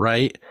her,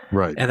 right?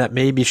 Right. And that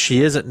maybe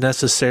she isn't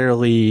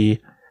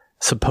necessarily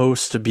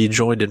supposed to be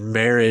joined in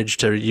marriage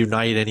to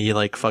unite any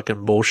like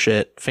fucking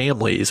bullshit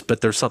families,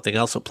 but there's something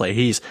else at play.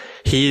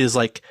 He is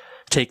like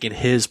taking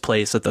his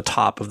place at the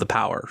top of the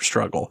power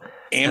struggle.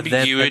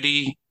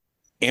 Ambiguity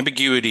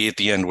at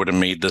the end would have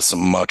made this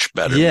much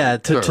better. Yeah,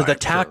 to the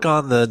tack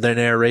on the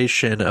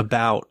narration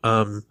about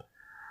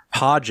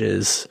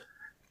Hodges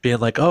being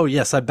like, "Oh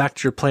yes, I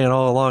backed your plan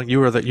all along. You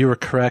were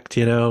correct,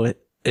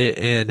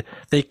 and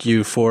thank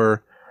you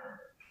for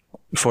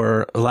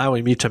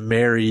allowing me to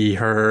marry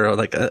her."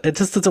 Like it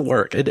just doesn't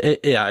work.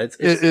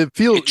 It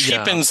feels it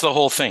cheapens the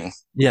whole thing.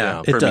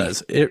 Yeah, it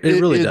does. It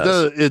really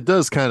does. It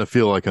does kind of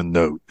feel like a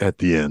note at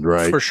the end,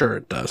 right? For sure,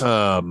 it does.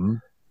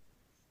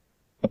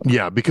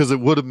 Yeah, because it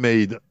would have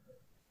made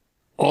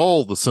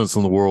all the sense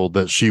in the world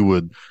that she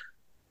would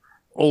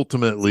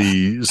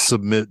ultimately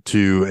submit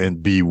to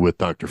and be with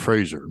Dr.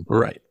 Fraser.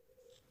 Right.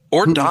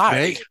 Or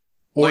die.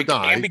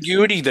 Die.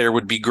 Ambiguity there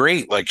would be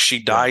great. Like she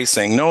dies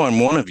saying, "No, I'm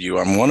one of you.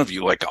 I'm one of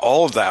you." Like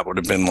all of that would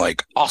have been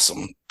like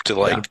awesome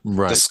to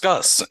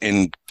discuss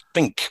and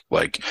think.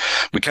 Like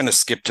we kind of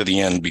skipped to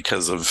the end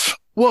because of.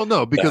 Well,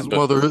 no, because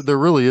there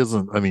really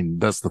isn't. I mean,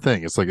 that's the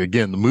thing. It's like,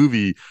 again, the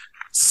movie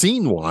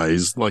scene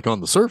wise, like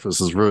on the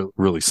surface, is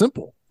really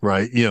simple,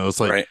 right? It's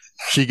like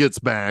she gets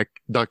back,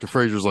 Dr.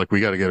 Fraser's like, "We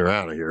got to get her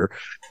out of here,"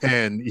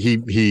 and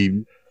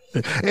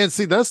and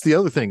see, that's the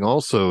other thing.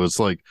 Also, it's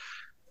like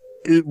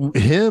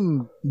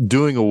him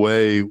doing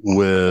away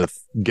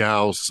with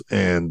Gauss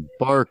and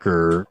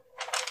Barker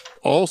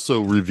also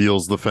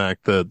reveals the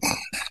fact that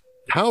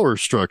power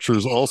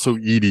structures also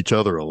eat each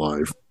other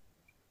alive.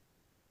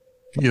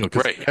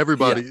 Because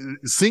everybody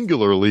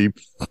singularly,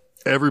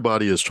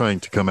 everybody is trying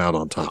to come out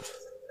on top.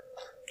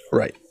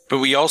 Right. But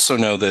we also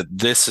know that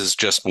this is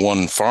just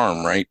one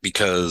farm, right?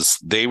 Because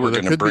they were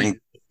going to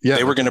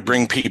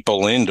bring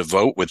people in to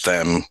vote with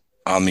them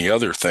on the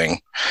other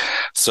thing.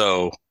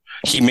 So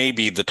he may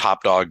be the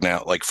top dog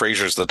now. Like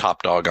Fraser's the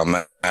top dog on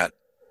that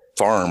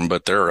farm,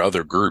 but there are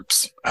other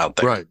groups out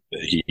there. Right.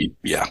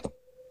 Yeah.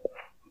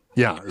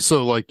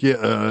 So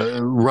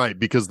right.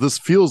 Because this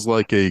feels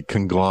like a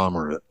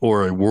conglomerate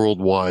or a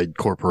worldwide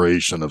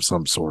corporation of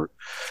some sort.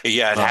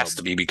 Yeah, it has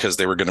to be because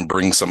they were going to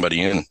bring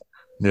somebody in.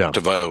 Yeah.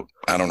 To vote.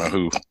 I don't know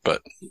who,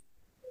 but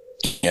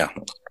yeah.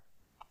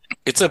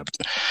 It's a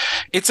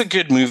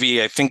good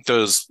movie. I think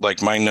those,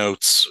 like, my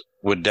notes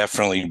would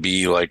definitely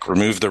be like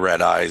remove the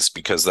red eyes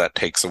because that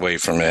takes away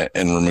from it,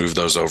 and remove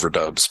those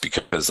overdubs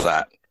because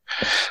that,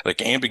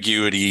 like,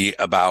 ambiguity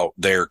about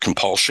their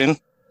compulsion.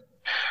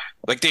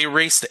 Like they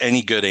erased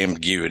any good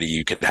ambiguity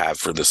you could have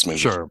for this movie.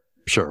 Sure.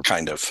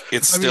 Kind of.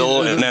 It's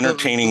still an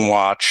entertaining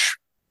watch.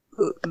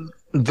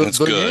 It's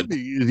good.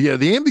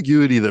 The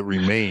ambiguity that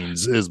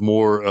remains is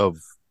more of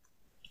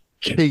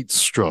Kate's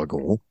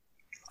struggle.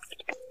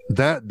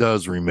 That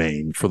does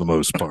remain for the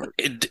most part.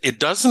 It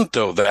doesn't,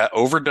 though. That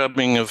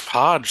overdubbing of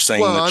Hodge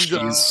saying that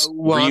she's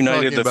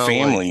reunited the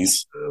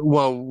families.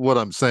 What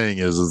I'm saying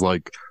is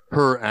like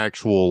her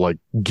actual, like,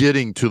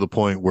 getting to the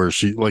point where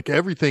she, like,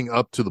 everything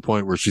up to the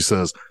point where she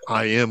says,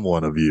 "I am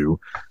one of you."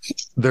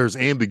 There's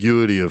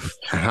ambiguity of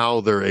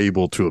how they're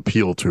able to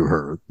appeal to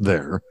her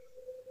there.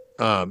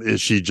 Is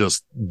she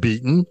just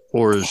beaten,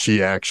 or is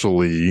she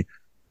actually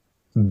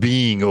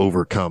being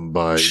overcome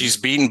by... She's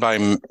beaten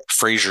by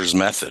Fraser's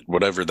method,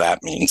 whatever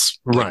that means.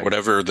 Right. Like,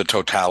 whatever the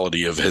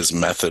totality of his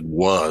method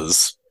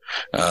was.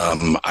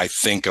 I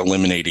think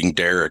eliminating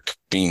Derek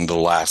being the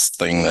last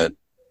thing that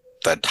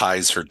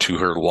ties her to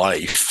her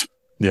life.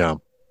 Yeah.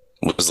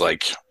 Was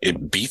like,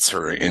 it beats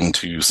her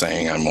into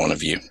saying, "I'm one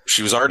of you."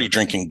 She was already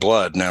drinking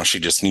blood. Now she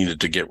just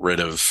needed to get rid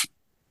of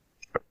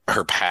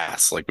her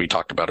past, like we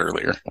talked about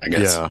earlier, I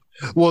guess. Yeah.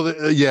 Well,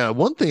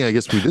 one thing I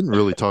guess we didn't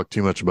really talk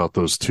too much about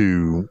those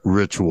two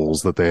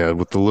rituals that they had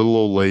with the little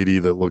old lady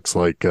that looks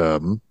like,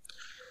 what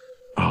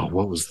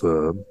does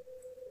that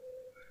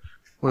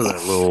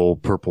little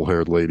purple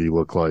haired lady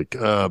look like?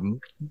 I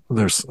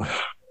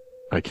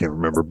can't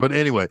remember, but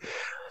anyway,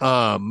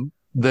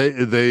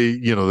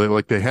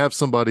 they have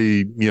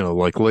somebody,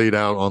 like laid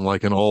out on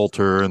like an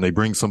altar, and they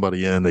bring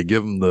somebody in, they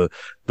give them the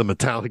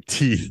metallic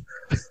teeth,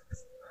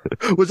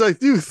 which I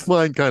do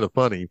find kind of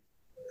funny.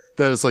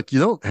 That it's like, you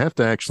don't have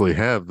to actually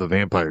have the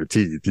vampire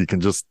teeth. You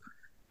can just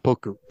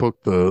poke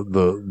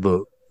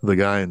the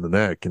guy in the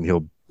neck and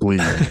he'll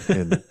bleed,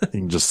 and you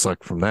can just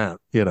suck from that,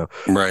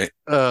 Right.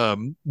 But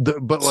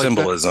like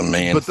symbolism,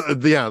 man.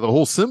 But the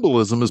whole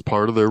symbolism is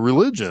part of their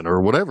religion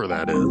or whatever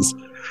that is.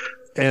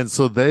 And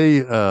so they,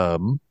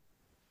 somebody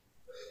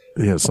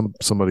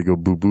go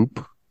boop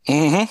boop.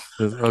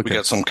 Mm-hmm. Okay. We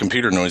got some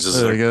computer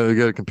noises there. We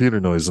got a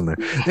computer noise in there.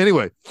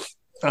 Anyway,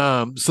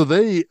 so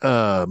they,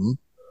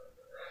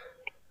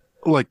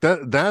 like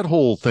that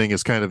whole thing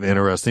is kind of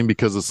interesting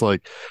because it's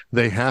like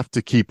they have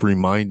to keep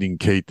reminding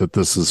Kate that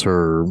this is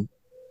her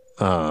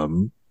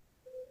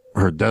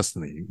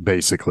destiny,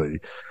 basically.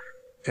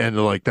 And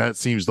like that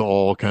seems to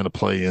all kind of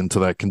play into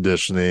that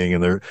conditioning,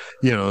 and they're,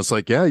 it's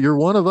like, yeah, you're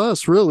one of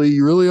us, really,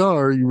 you really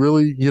are, you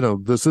really,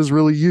 this is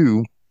really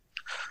you.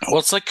 Well,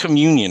 it's like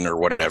communion or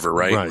whatever,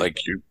 right? Right. Like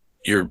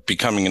you're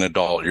becoming an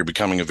adult, you're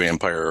becoming a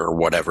vampire or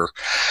whatever,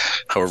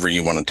 however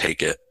you want to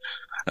take it.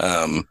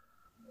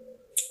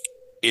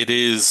 It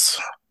is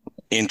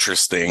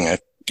interesting.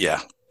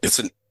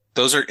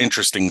 Those are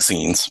interesting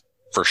scenes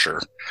for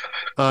sure.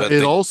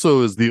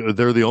 Also is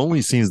they're the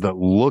only scenes that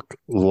look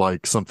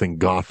like something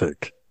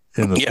gothic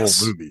in this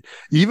whole movie.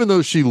 Even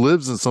though she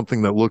lives in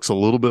something that looks a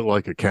little bit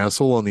like a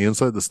castle on the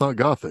inside, that's not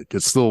gothic.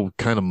 It's still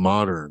kind of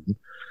modern.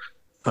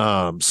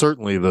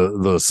 Certainly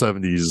the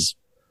 70s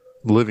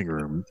living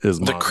room is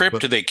modern. The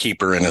crypt they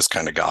keep her in is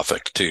kind of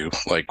gothic too.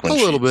 Like when a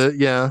little bit,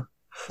 yeah.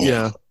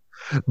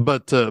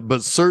 But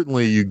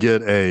certainly you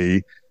get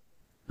a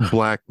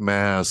Black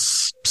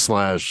Mass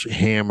 /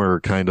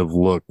 Hammer kind of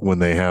look when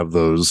they have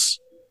those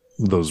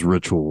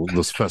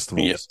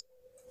festivals.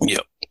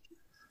 Yep.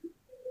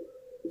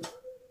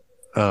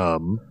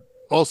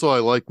 Also, I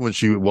like when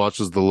she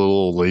watches the little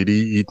old lady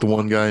eat the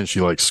one guy and she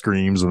like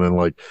screams, and then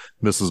like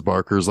Mrs.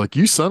 Barker's like,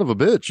 "You son of a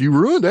bitch, you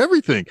ruined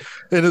everything."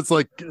 And it's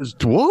like,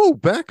 whoa,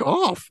 back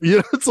off.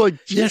 It's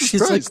like, Jesus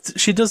she's Christ. like,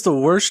 she does the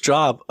worst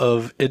job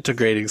of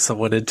integrating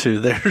someone into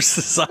their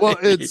society. Well,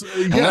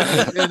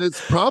 and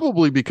it's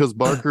probably because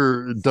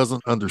Barker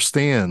doesn't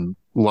understand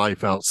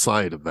life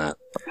outside of that.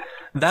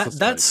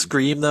 That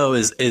scream though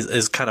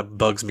is kind of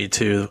bugs me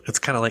too. It's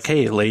kind of like,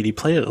 hey, lady,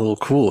 play it a little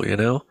cool,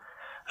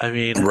 I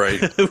mean,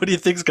 right. What do you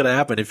think's going to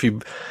happen if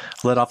you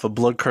let off a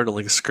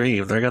blood-curdling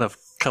scream? They're going to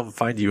come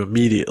find you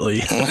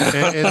immediately.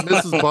 and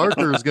Mrs.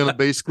 Barker is going to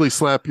basically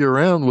slap you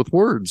around with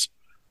words.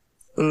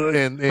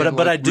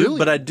 But I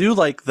do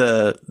like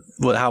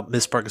how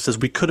Miss Barker says,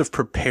 we could have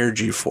prepared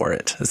you for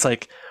it. It's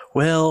like,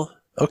 well,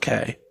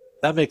 okay,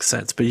 that makes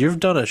sense, but you've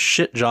done a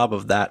shit job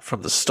of that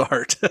from the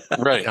start.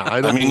 Right. Yeah,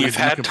 I mean, you've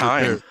had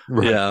time.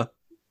 Right. Yeah.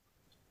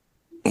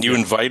 You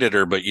invited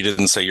her, but you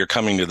didn't say you're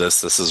coming to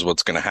this. This is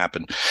what's going to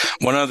happen.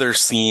 One other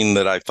scene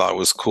that I thought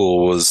was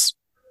cool was,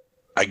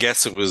 I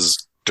guess it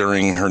was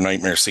during her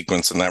nightmare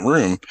sequence in that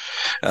room,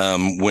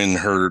 when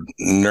her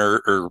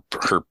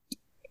her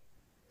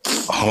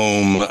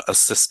home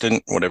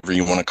assistant, whatever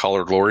you want to call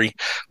her, Lori,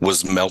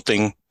 was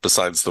melting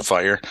besides the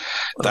fire.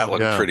 That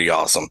looked pretty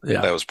awesome. Yeah.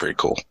 That was pretty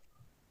cool.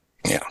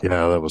 Yeah.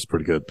 Yeah, that was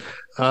pretty good.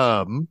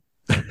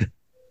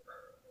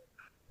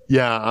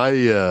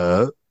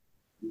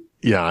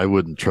 I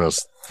wouldn't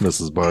trust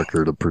Mrs.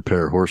 Barker to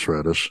prepare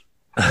horseradish.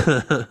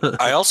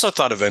 I also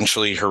thought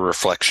eventually her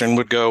reflection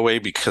would go away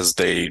because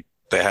they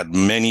had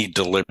many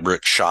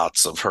deliberate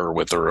shots of her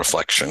with a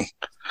reflection.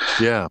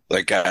 Yeah.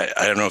 Like, I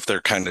don't know if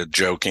they're kind of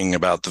joking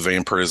about the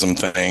vampirism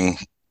thing,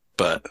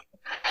 but...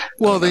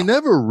 Well, they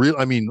never really...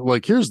 I mean,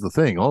 like, here's the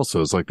thing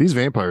also. It's like these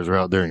vampires are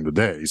out during the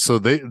day. So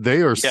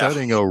they are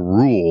setting a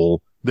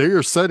rule... They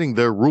are setting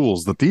their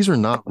rules that these are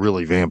not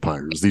really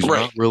vampires. These are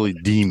not really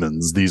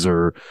demons. These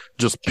are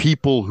just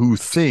people who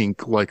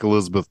think like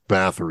Elizabeth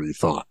Bathory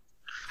thought,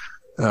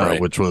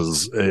 which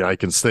was, I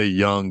can stay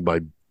young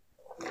by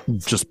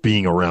just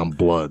being around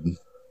blood.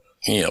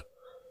 Yep.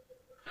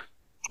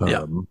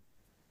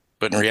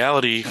 But in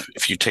reality,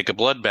 if you take a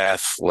blood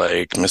bath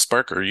like Miss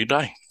Barker, you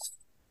die.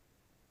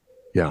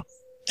 Yeah.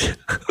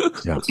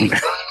 Yeah.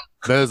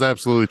 That is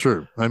absolutely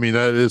true. I mean,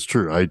 that is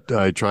true.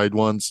 I tried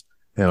once.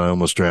 And I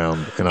almost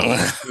drowned. And I'm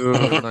like,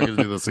 I'm not going to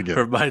do this again.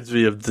 Reminds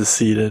me of the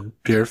scene in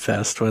Beer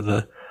Fest when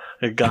a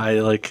guy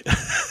like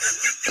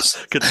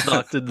gets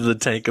knocked into the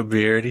tank of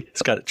beer and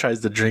tries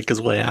to drink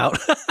his way out.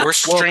 Or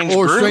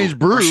Strange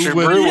Brew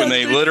when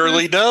they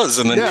literally does,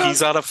 and then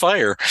he's out of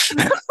fire.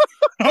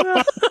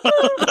 I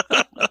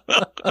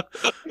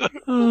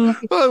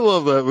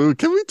love that movie.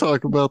 Can we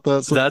talk about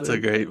that someday? That's a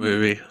great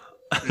movie.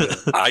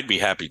 I'd be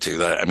happy to.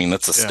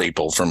 That's a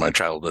staple from my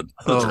childhood.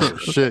 Oh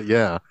shit,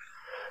 yeah.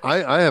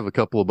 I have a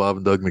couple of Bob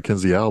and Doug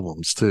McKenzie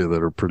albums too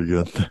that are pretty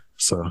good.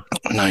 So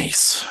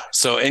nice.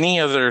 So, any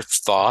other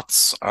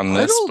thoughts on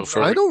this?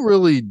 I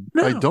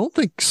don't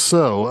think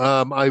so.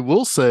 I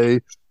will say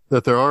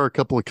that there are a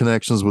couple of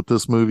connections with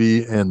this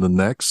movie and the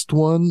next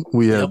one.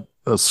 We have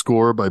a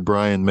score by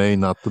Brian May,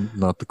 not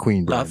the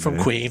Queen. Brian Not from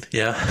May. Queen,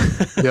 yeah.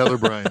 The other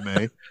Brian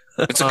May.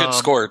 It's a good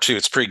score too.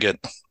 It's pretty good.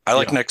 I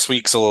like next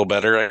week's a little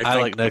better. I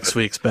think. like next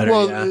week's better.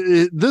 Well,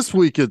 yeah. This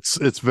week it's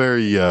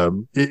very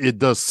it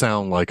does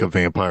sound like a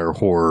vampire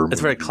horror.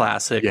 It's very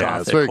classic. Yeah,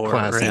 Gothic it's very horror,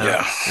 classic.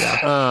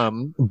 Yeah.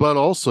 But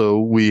also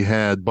we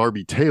had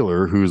Barbie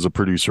Taylor, who is a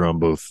producer on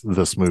both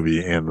this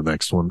movie and the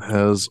next one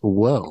as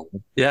well.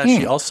 Yeah,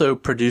 she also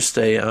produced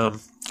a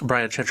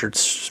Brian Trenchard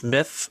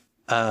Smith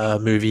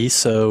movie,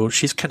 so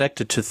she's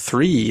connected to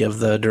 3 of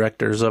the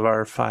directors of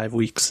our 5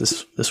 weeks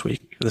this month.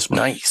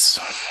 Nice.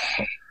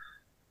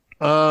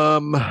 Yeah.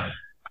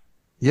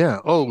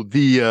 Oh,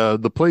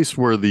 the place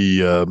where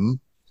the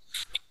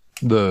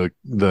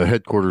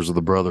headquarters of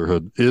the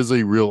Brotherhood is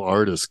a real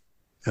artist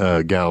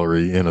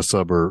gallery in a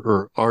suburb,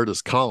 or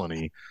artist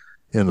colony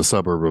in the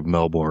suburb of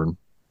Melbourne.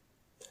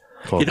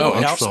 Called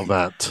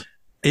Velvet.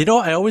 You know,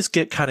 I always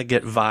get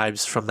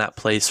vibes from that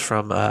place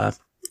from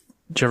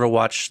did you ever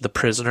watch The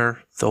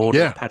Prisoner, the old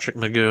Patrick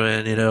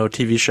McGowan,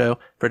 TV show,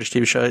 British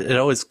TV show? It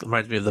always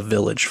reminds me of The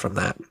Village from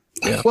that.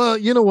 Yeah. Well,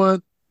 you know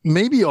what?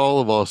 Maybe all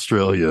of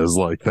Australia is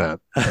like that.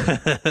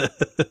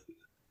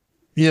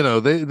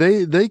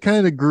 They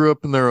kind of grew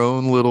up in their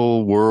own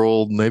little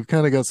world, and they've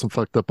kind of got some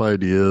fucked up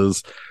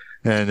ideas.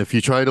 And if you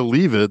try to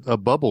leave it, a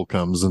bubble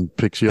comes and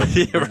picks you up.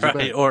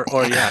 Right. Or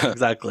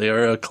exactly.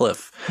 Or a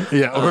cliff.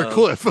 Yeah. Or a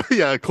cliff.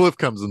 Yeah. A cliff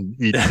comes and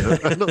eats you.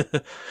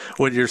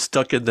 When you're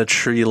stuck in the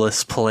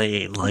treeless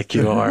plain like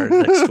you are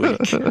next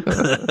week.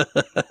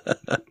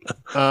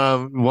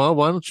 Well,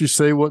 why don't you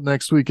say what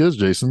next week is,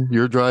 Jason?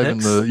 You're driving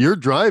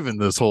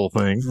this whole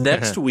thing.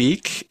 Next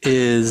week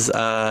is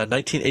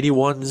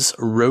 1981's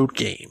Road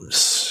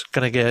Games.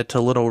 Gonna get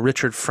a little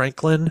Richard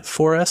Franklin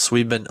for us.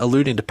 We've been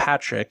alluding to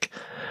Patrick,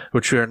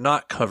 which we are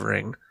not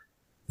covering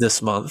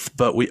this month,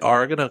 but we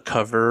are going to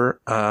cover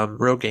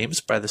Road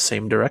Games by the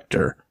same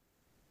director.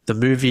 The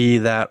movie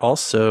that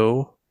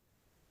also,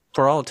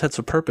 for all intents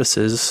and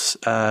purposes,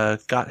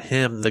 got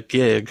him the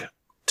gig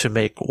to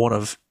make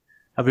a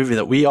movie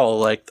that we all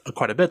liked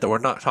quite a bit that we're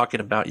not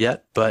talking about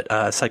yet, but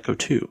Psycho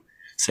 2.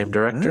 Same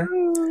director.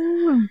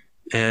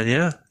 And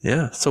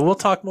yeah. So we'll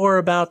talk more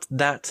about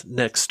that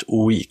next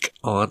week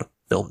on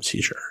Film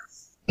Seizure.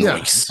 Yeah,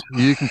 Nice.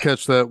 You can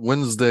catch that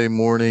Wednesday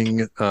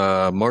morning,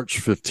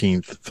 March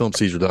 15th,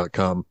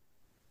 filmseizure.com.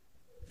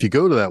 If you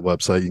go to that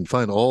website, you can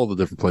find all the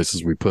different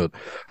places we put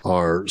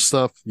our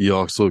stuff. You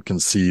also can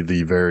see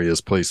the various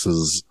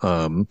places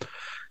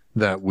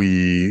that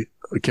we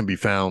can be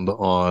found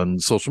on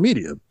social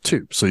media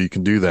too. So you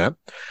can do that.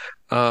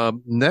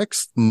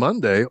 Next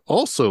Monday,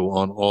 also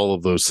on all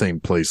of those same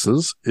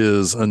places,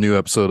 is a new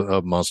episode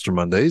of Monster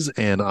Mondays,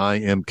 and I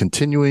am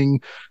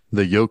continuing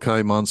the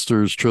Yokai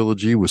Monsters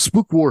trilogy with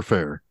Spook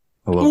Warfare.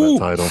 I love that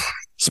title.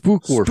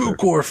 Spook Warfare.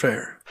 Spook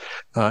Warfare.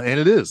 And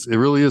it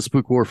really is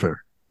Spook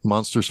Warfare.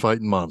 Monsters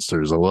fighting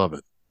monsters. I love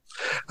it.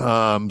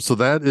 So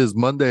that is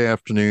Monday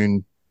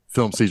afternoon,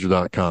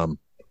 filmseizure.com.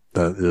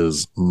 That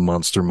is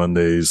Monster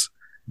Mondays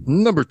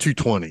number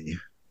 220.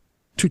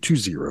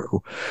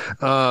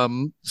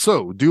 220.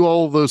 So do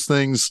all of those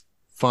things.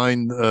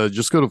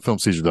 Just go to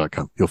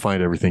filmseizure.com. You'll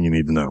find everything you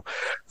need to know.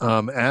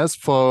 As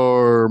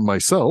for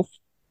myself,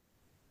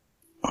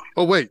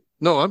 oh wait,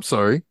 no, I'm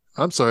sorry.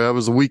 I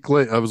was a week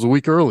late. I was a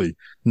week early.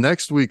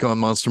 Next week on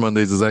Monster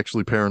Mondays is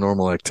actually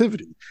Paranormal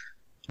Activity.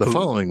 The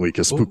following week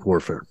is Spook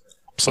Warfare.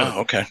 So,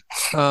 okay.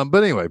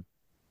 But anyway,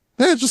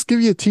 just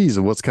give you a tease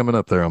of what's coming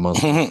up there on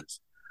Monster Mondays.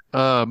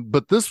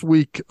 But this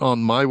week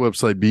on my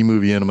website,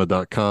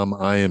 bmovieanima.com,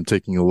 I am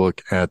taking a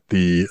look at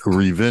the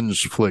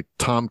revenge flick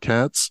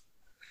Tomcats.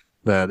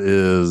 That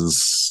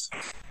is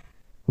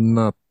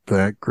not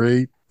that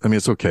great. I mean,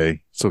 it's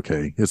okay. It's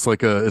okay. It's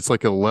like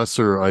a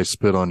lesser I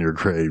Spit on Your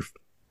Grave,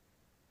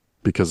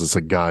 because it's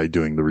a guy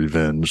doing the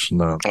revenge.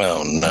 Not.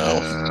 Oh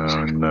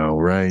no. No,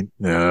 right?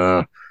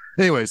 Yeah.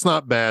 Anyway, it's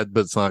not bad,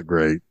 but it's not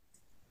great.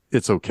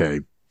 It's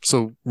okay.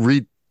 So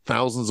read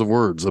thousands of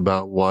words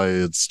about why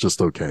it's just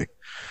okay.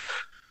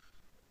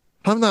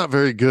 I'm not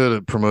very good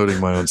at promoting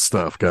my own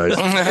stuff, guys.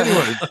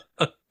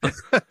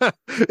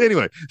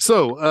 Anyway,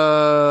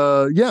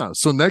 so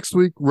next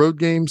week, Road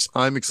Games.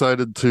 I'm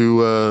excited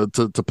to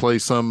play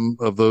some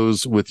of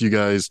those with you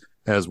guys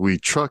as we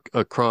truck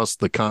across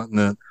the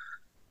continent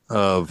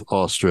of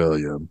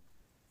Australia.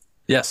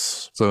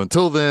 Yes. So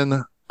until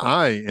then,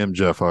 I am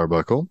Jeff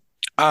Arbuckle.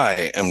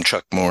 I am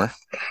Chuck Moore.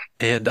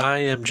 And I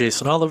am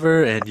Jason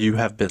Oliver, and you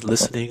have been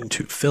listening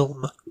to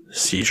Film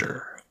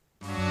Seizure.